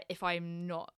if I'm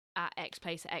not at X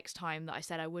place at X time that I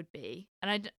said I would be,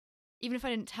 and even if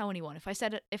I didn't tell anyone,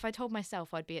 if I told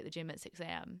myself I'd be at the gym at 6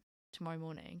 a.m. tomorrow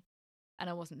morning, and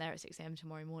I wasn't there at 6 a.m.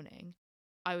 tomorrow morning,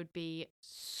 I would be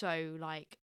so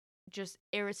like just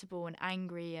irritable and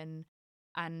angry and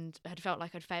had felt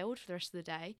like I'd failed for the rest of the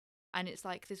day. And it's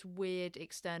like this weird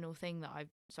internal thing that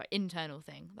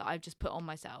I've just put on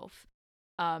myself.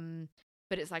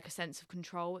 But it's like a sense of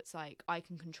control. It's like I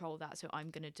can control that, so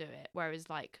I'm gonna do it. Whereas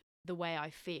like the way I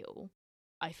feel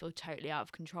totally out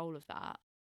of control of that.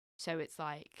 So it's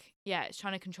like, yeah, it's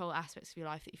trying to control aspects of your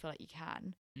life that you feel like you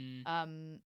can.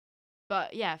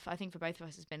 But yeah, I think for both of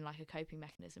us, it's been like a coping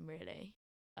mechanism, really.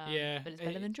 Yeah, but it's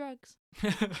better than drugs.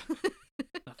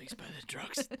 Nothing's better than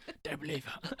drugs. Don't believe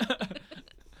her.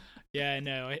 Yeah,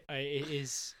 no, it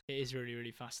is really,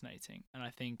 really fascinating, and I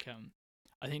think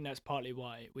that's partly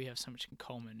why we have so much in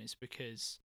common, is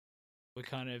because we're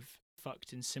kind of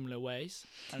fucked in similar ways,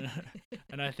 and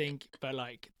I think, but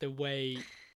like the way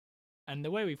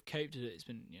we've coped with it has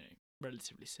been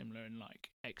relatively similar in like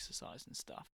exercise and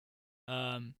stuff.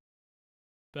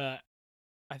 But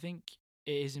I think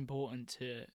it is important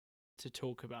to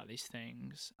talk about these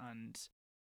things and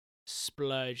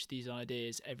splurge these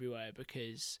ideas everywhere,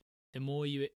 because the more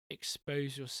you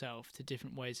expose yourself to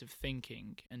different ways of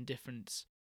thinking and different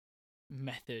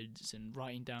methods, and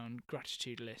writing down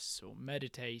gratitude lists or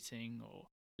meditating or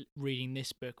reading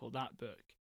this book or that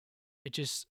book, it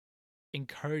just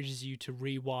encourages you to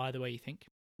rewire the way you think.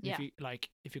 Yeah.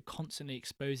 If you're constantly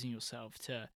exposing yourself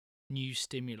to new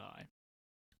stimuli,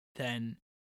 then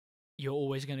you're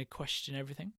always going to question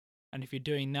everything. And if you're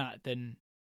doing that, then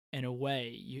in a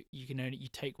way you can only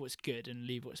take what's good and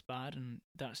leave what's bad. And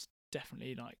that's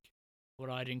definitely like what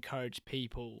I'd encourage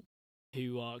people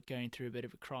who are going through a bit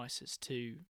of a crisis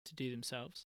to do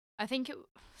themselves. I think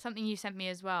something you sent me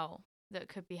as well that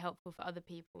could be helpful for other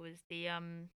people is the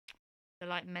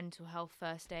like mental health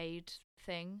first aid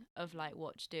thing of like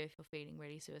what to do if you're feeling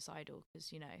really suicidal,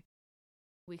 because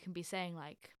we can be saying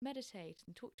like meditate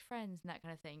and talk to friends and that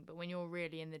kind of thing, but when you're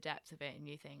really in the depths of it and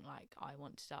you think like I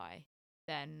want to die,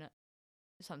 then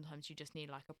sometimes you just need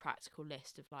like a practical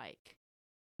list of like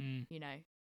and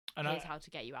here's how to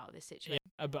get you out of this situation.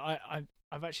 Yeah, but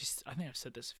I've actually, I think I've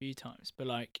said this a few times, but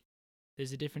like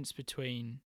there's a difference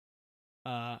between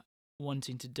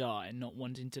wanting to die and not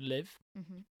wanting to live.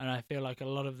 And I feel like a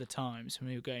lot of the times when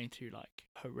we're going through like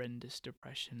horrendous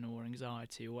depression or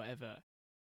anxiety or whatever,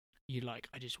 you like,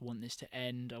 I just want this to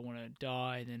end, I want to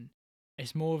die, then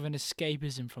it's more of an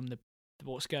escapism from the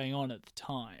what's going on at the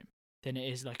time than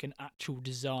it is like an actual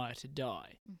desire to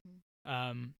die.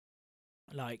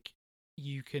 Like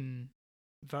you can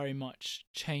very much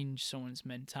change someone's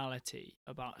mentality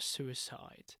about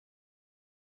suicide,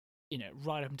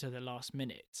 right up until the last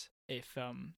minute. If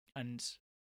and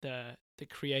the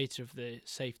creator of the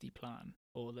safety plan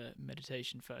or the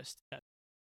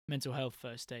mental health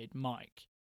first aid, Mike,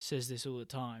 says this all the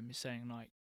time. He's saying like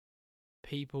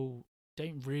people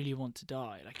don't really want to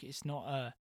die. Like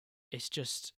it's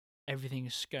just everything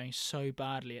is going so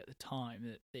badly at the time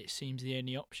that it seems the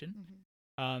only option.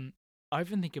 I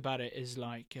even think about it as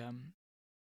like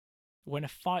when a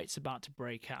fight's about to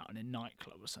break out in a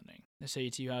nightclub or something. Let's say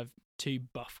you have two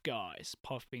buff guys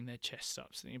puffing their chests up,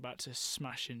 something about to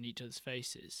smash in each other's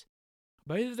faces.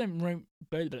 Both of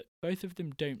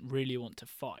them don't really want to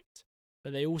fight.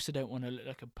 but they also don't want to look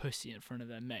like a pussy in front of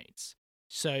their mates.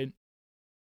 So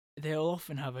they'll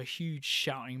often have a huge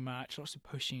shouting match, lots of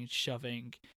pushing and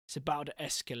shoving. It's about to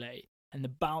escalate, and the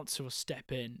bouncer will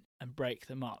step in and break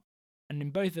them up. And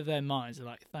in both of their minds, they're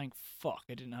like, thank fuck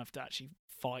I didn't have to actually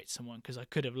fight someone, because I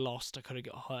could have lost, I could have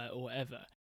got hurt or whatever.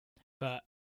 But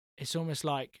it's almost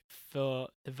like for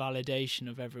the validation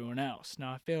of everyone else.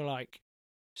 Now, I feel like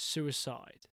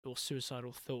suicide or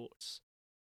suicidal thoughts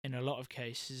in a lot of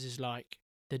cases is like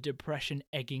the depression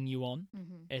egging you on.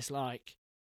 Mm-hmm. It's like,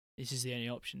 this is the only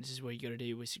option, this is what you got to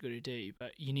do, what you got to do.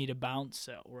 But you need a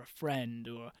bouncer or a friend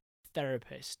or a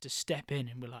therapist to step in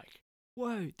and be like,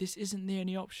 whoa, this isn't the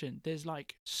only option. There's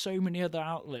like so many other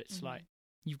outlets. Mm-hmm. Like,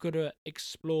 you've got to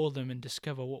explore them and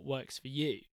discover what works for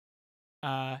you.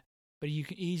 But you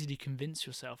can easily convince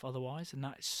yourself otherwise, and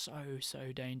that is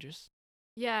so dangerous.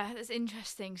 Yeah, that's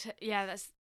interesting. So, yeah, that's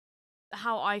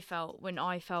how I felt when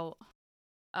I felt,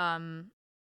 I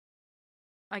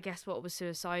guess what was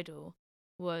suicidal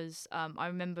was, I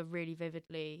remember really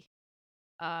vividly,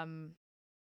 when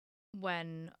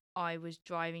I was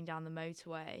driving down the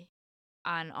motorway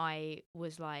and I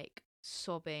was like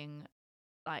sobbing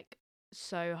like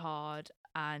so hard,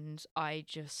 and I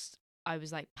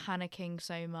was like panicking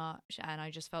so much, and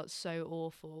I just felt so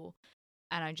awful,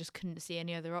 and I just couldn't see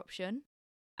any other option.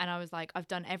 And I was like, I've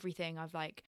done everything. I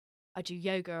do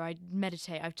yoga, I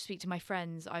meditate, I speak to my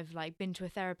friends, I've like been to a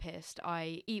therapist,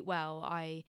 I eat well,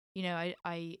 I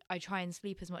try and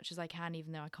sleep as much as I can,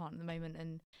 even though I can't at the moment.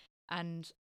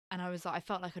 And and I was like, I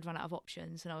felt like I'd run out of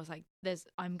options, and I was like,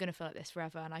 I'm gonna feel like this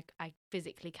forever, and I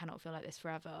physically cannot feel like this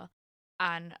forever.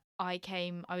 And I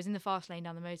was in the fast lane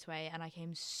down the motorway, and I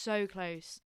came so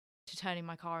close to turning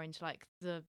my car into like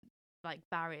the like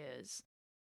barriers,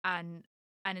 and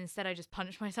instead I just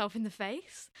punched myself in the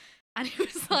face. And it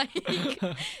was like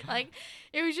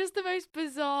it was just the most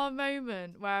bizarre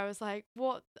moment where I was like,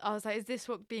 what? I was like, is this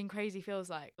what being crazy feels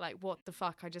like? Like, what the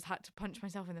fuck? I just had to punch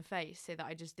myself in the face so that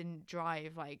I just didn't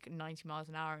drive like 90 miles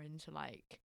an hour into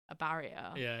like a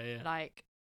barrier. Yeah. Like,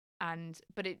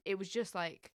 but it was just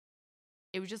like,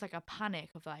 it was just like a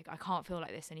panic of like, I can't feel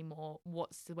like this anymore.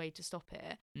 What's the way to stop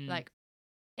it? Like,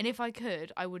 and if I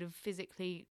could, I would have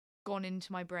physically gone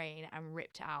into my brain and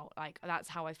ripped it out. Like, that's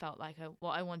how I felt, like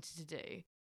what I wanted to do.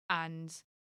 And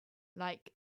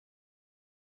like,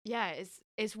 yeah,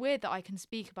 it's weird that I can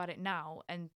speak about it now,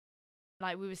 and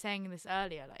like we were saying this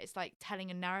earlier, like it's like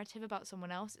telling a narrative about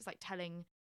someone else. It's like telling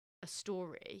a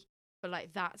story, but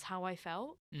like that's how I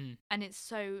felt. And it's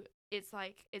so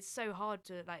hard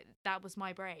to, like, that was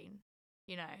my brain,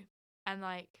 you know. And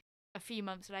like a few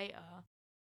months later,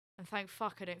 and thank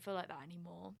fuck I don't feel like that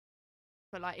anymore.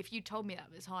 But like, if you told me that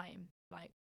at the time,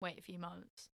 like, wait a few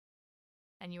months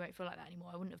and you won't feel like that anymore,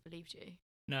 I wouldn't have believed you.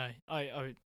 No,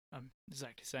 I'm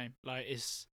exactly the same. Like,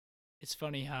 it's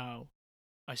funny how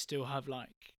I still have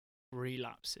like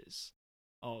relapses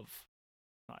of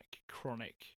like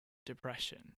chronic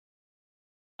depression,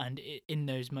 and in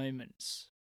those moments,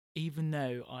 even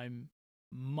though I'm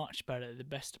much better, the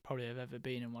best probably I've ever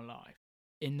been in my life,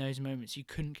 in those moments you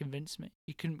couldn't convince me.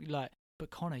 You couldn't be like, but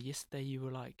Connor, yesterday you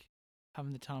were like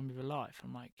having the time of your life.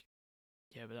 I'm like,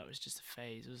 yeah, but that was just a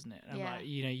phase, wasn't it? And I'm like,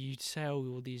 you know, you say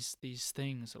all these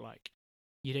things, like,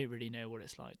 you don't really know what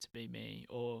it's like to be me.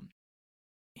 Or,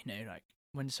 you know, like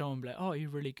when someone be like, oh, you're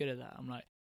really good at that, I'm like,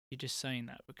 you're just saying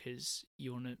that because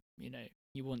you want to, you know,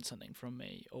 you want something from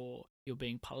me, or you're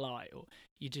being polite, or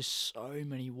you just so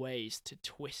many ways to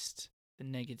twist the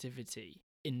negativity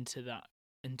into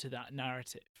that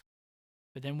narrative.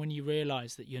 But then when you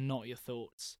realize that you're not your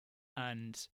thoughts,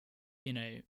 and, you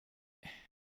know,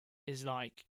 it's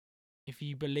like, if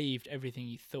you believed everything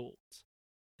you thought,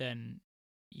 then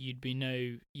you'd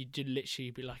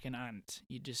literally be like an ant.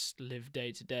 You just live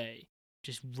day to day,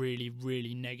 just really,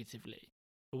 really negatively.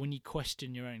 But when you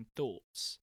question your own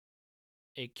thoughts,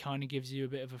 it kind of gives you a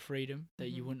bit of a freedom that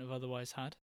you wouldn't have otherwise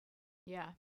had. Yeah.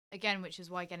 Again, which is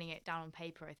why getting it down on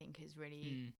paper, I think, is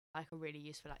really like a really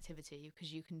useful activity,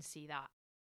 because you can see that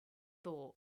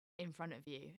thought in front of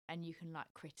you and you can like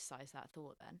criticize that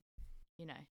thought then, you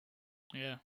know.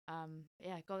 Yeah.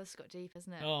 Yeah, God, this got deep,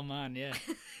 isn't it? Oh man, yeah.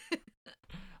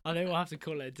 I think we'll have to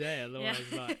call it a day, otherwise,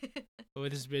 like, well,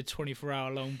 this will be a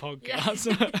 24-hour long podcast.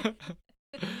 Yeah.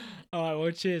 All right,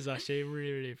 well, cheers, Ashley.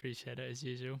 Really, really appreciate it, as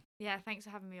usual. Yeah, thanks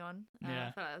for having me on. Yeah.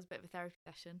 I felt like that was a bit of a therapy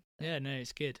session. So. Yeah, no,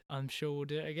 it's good. I'm sure we'll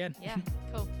do it again. Yeah,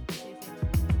 cool. See you soon.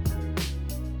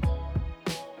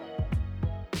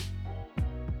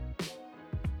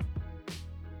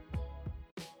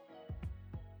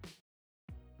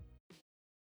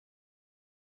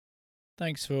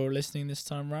 Thanks for listening this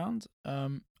time round.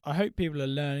 I hope people are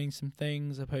learning some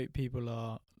things. I hope people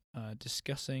are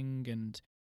discussing and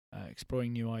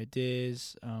exploring new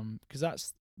ideas, because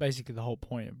that's basically the whole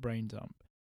point of Brain Dump.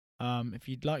 If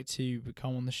you'd like to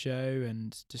come on the show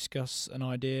and discuss an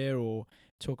idea or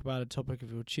talk about a topic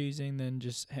of your choosing, then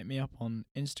just hit me up on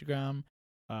Instagram,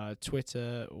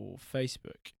 Twitter, or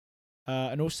Facebook.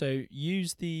 And also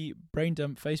use the Brain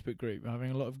Dump Facebook group. We're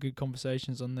having a lot of good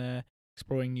conversations on there,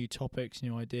 exploring new topics,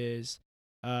 new ideas.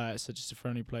 So just a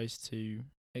friendly place to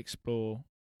explore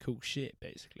cool shit,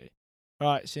 basically.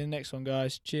 All right, see you in the next one,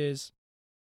 guys. Cheers.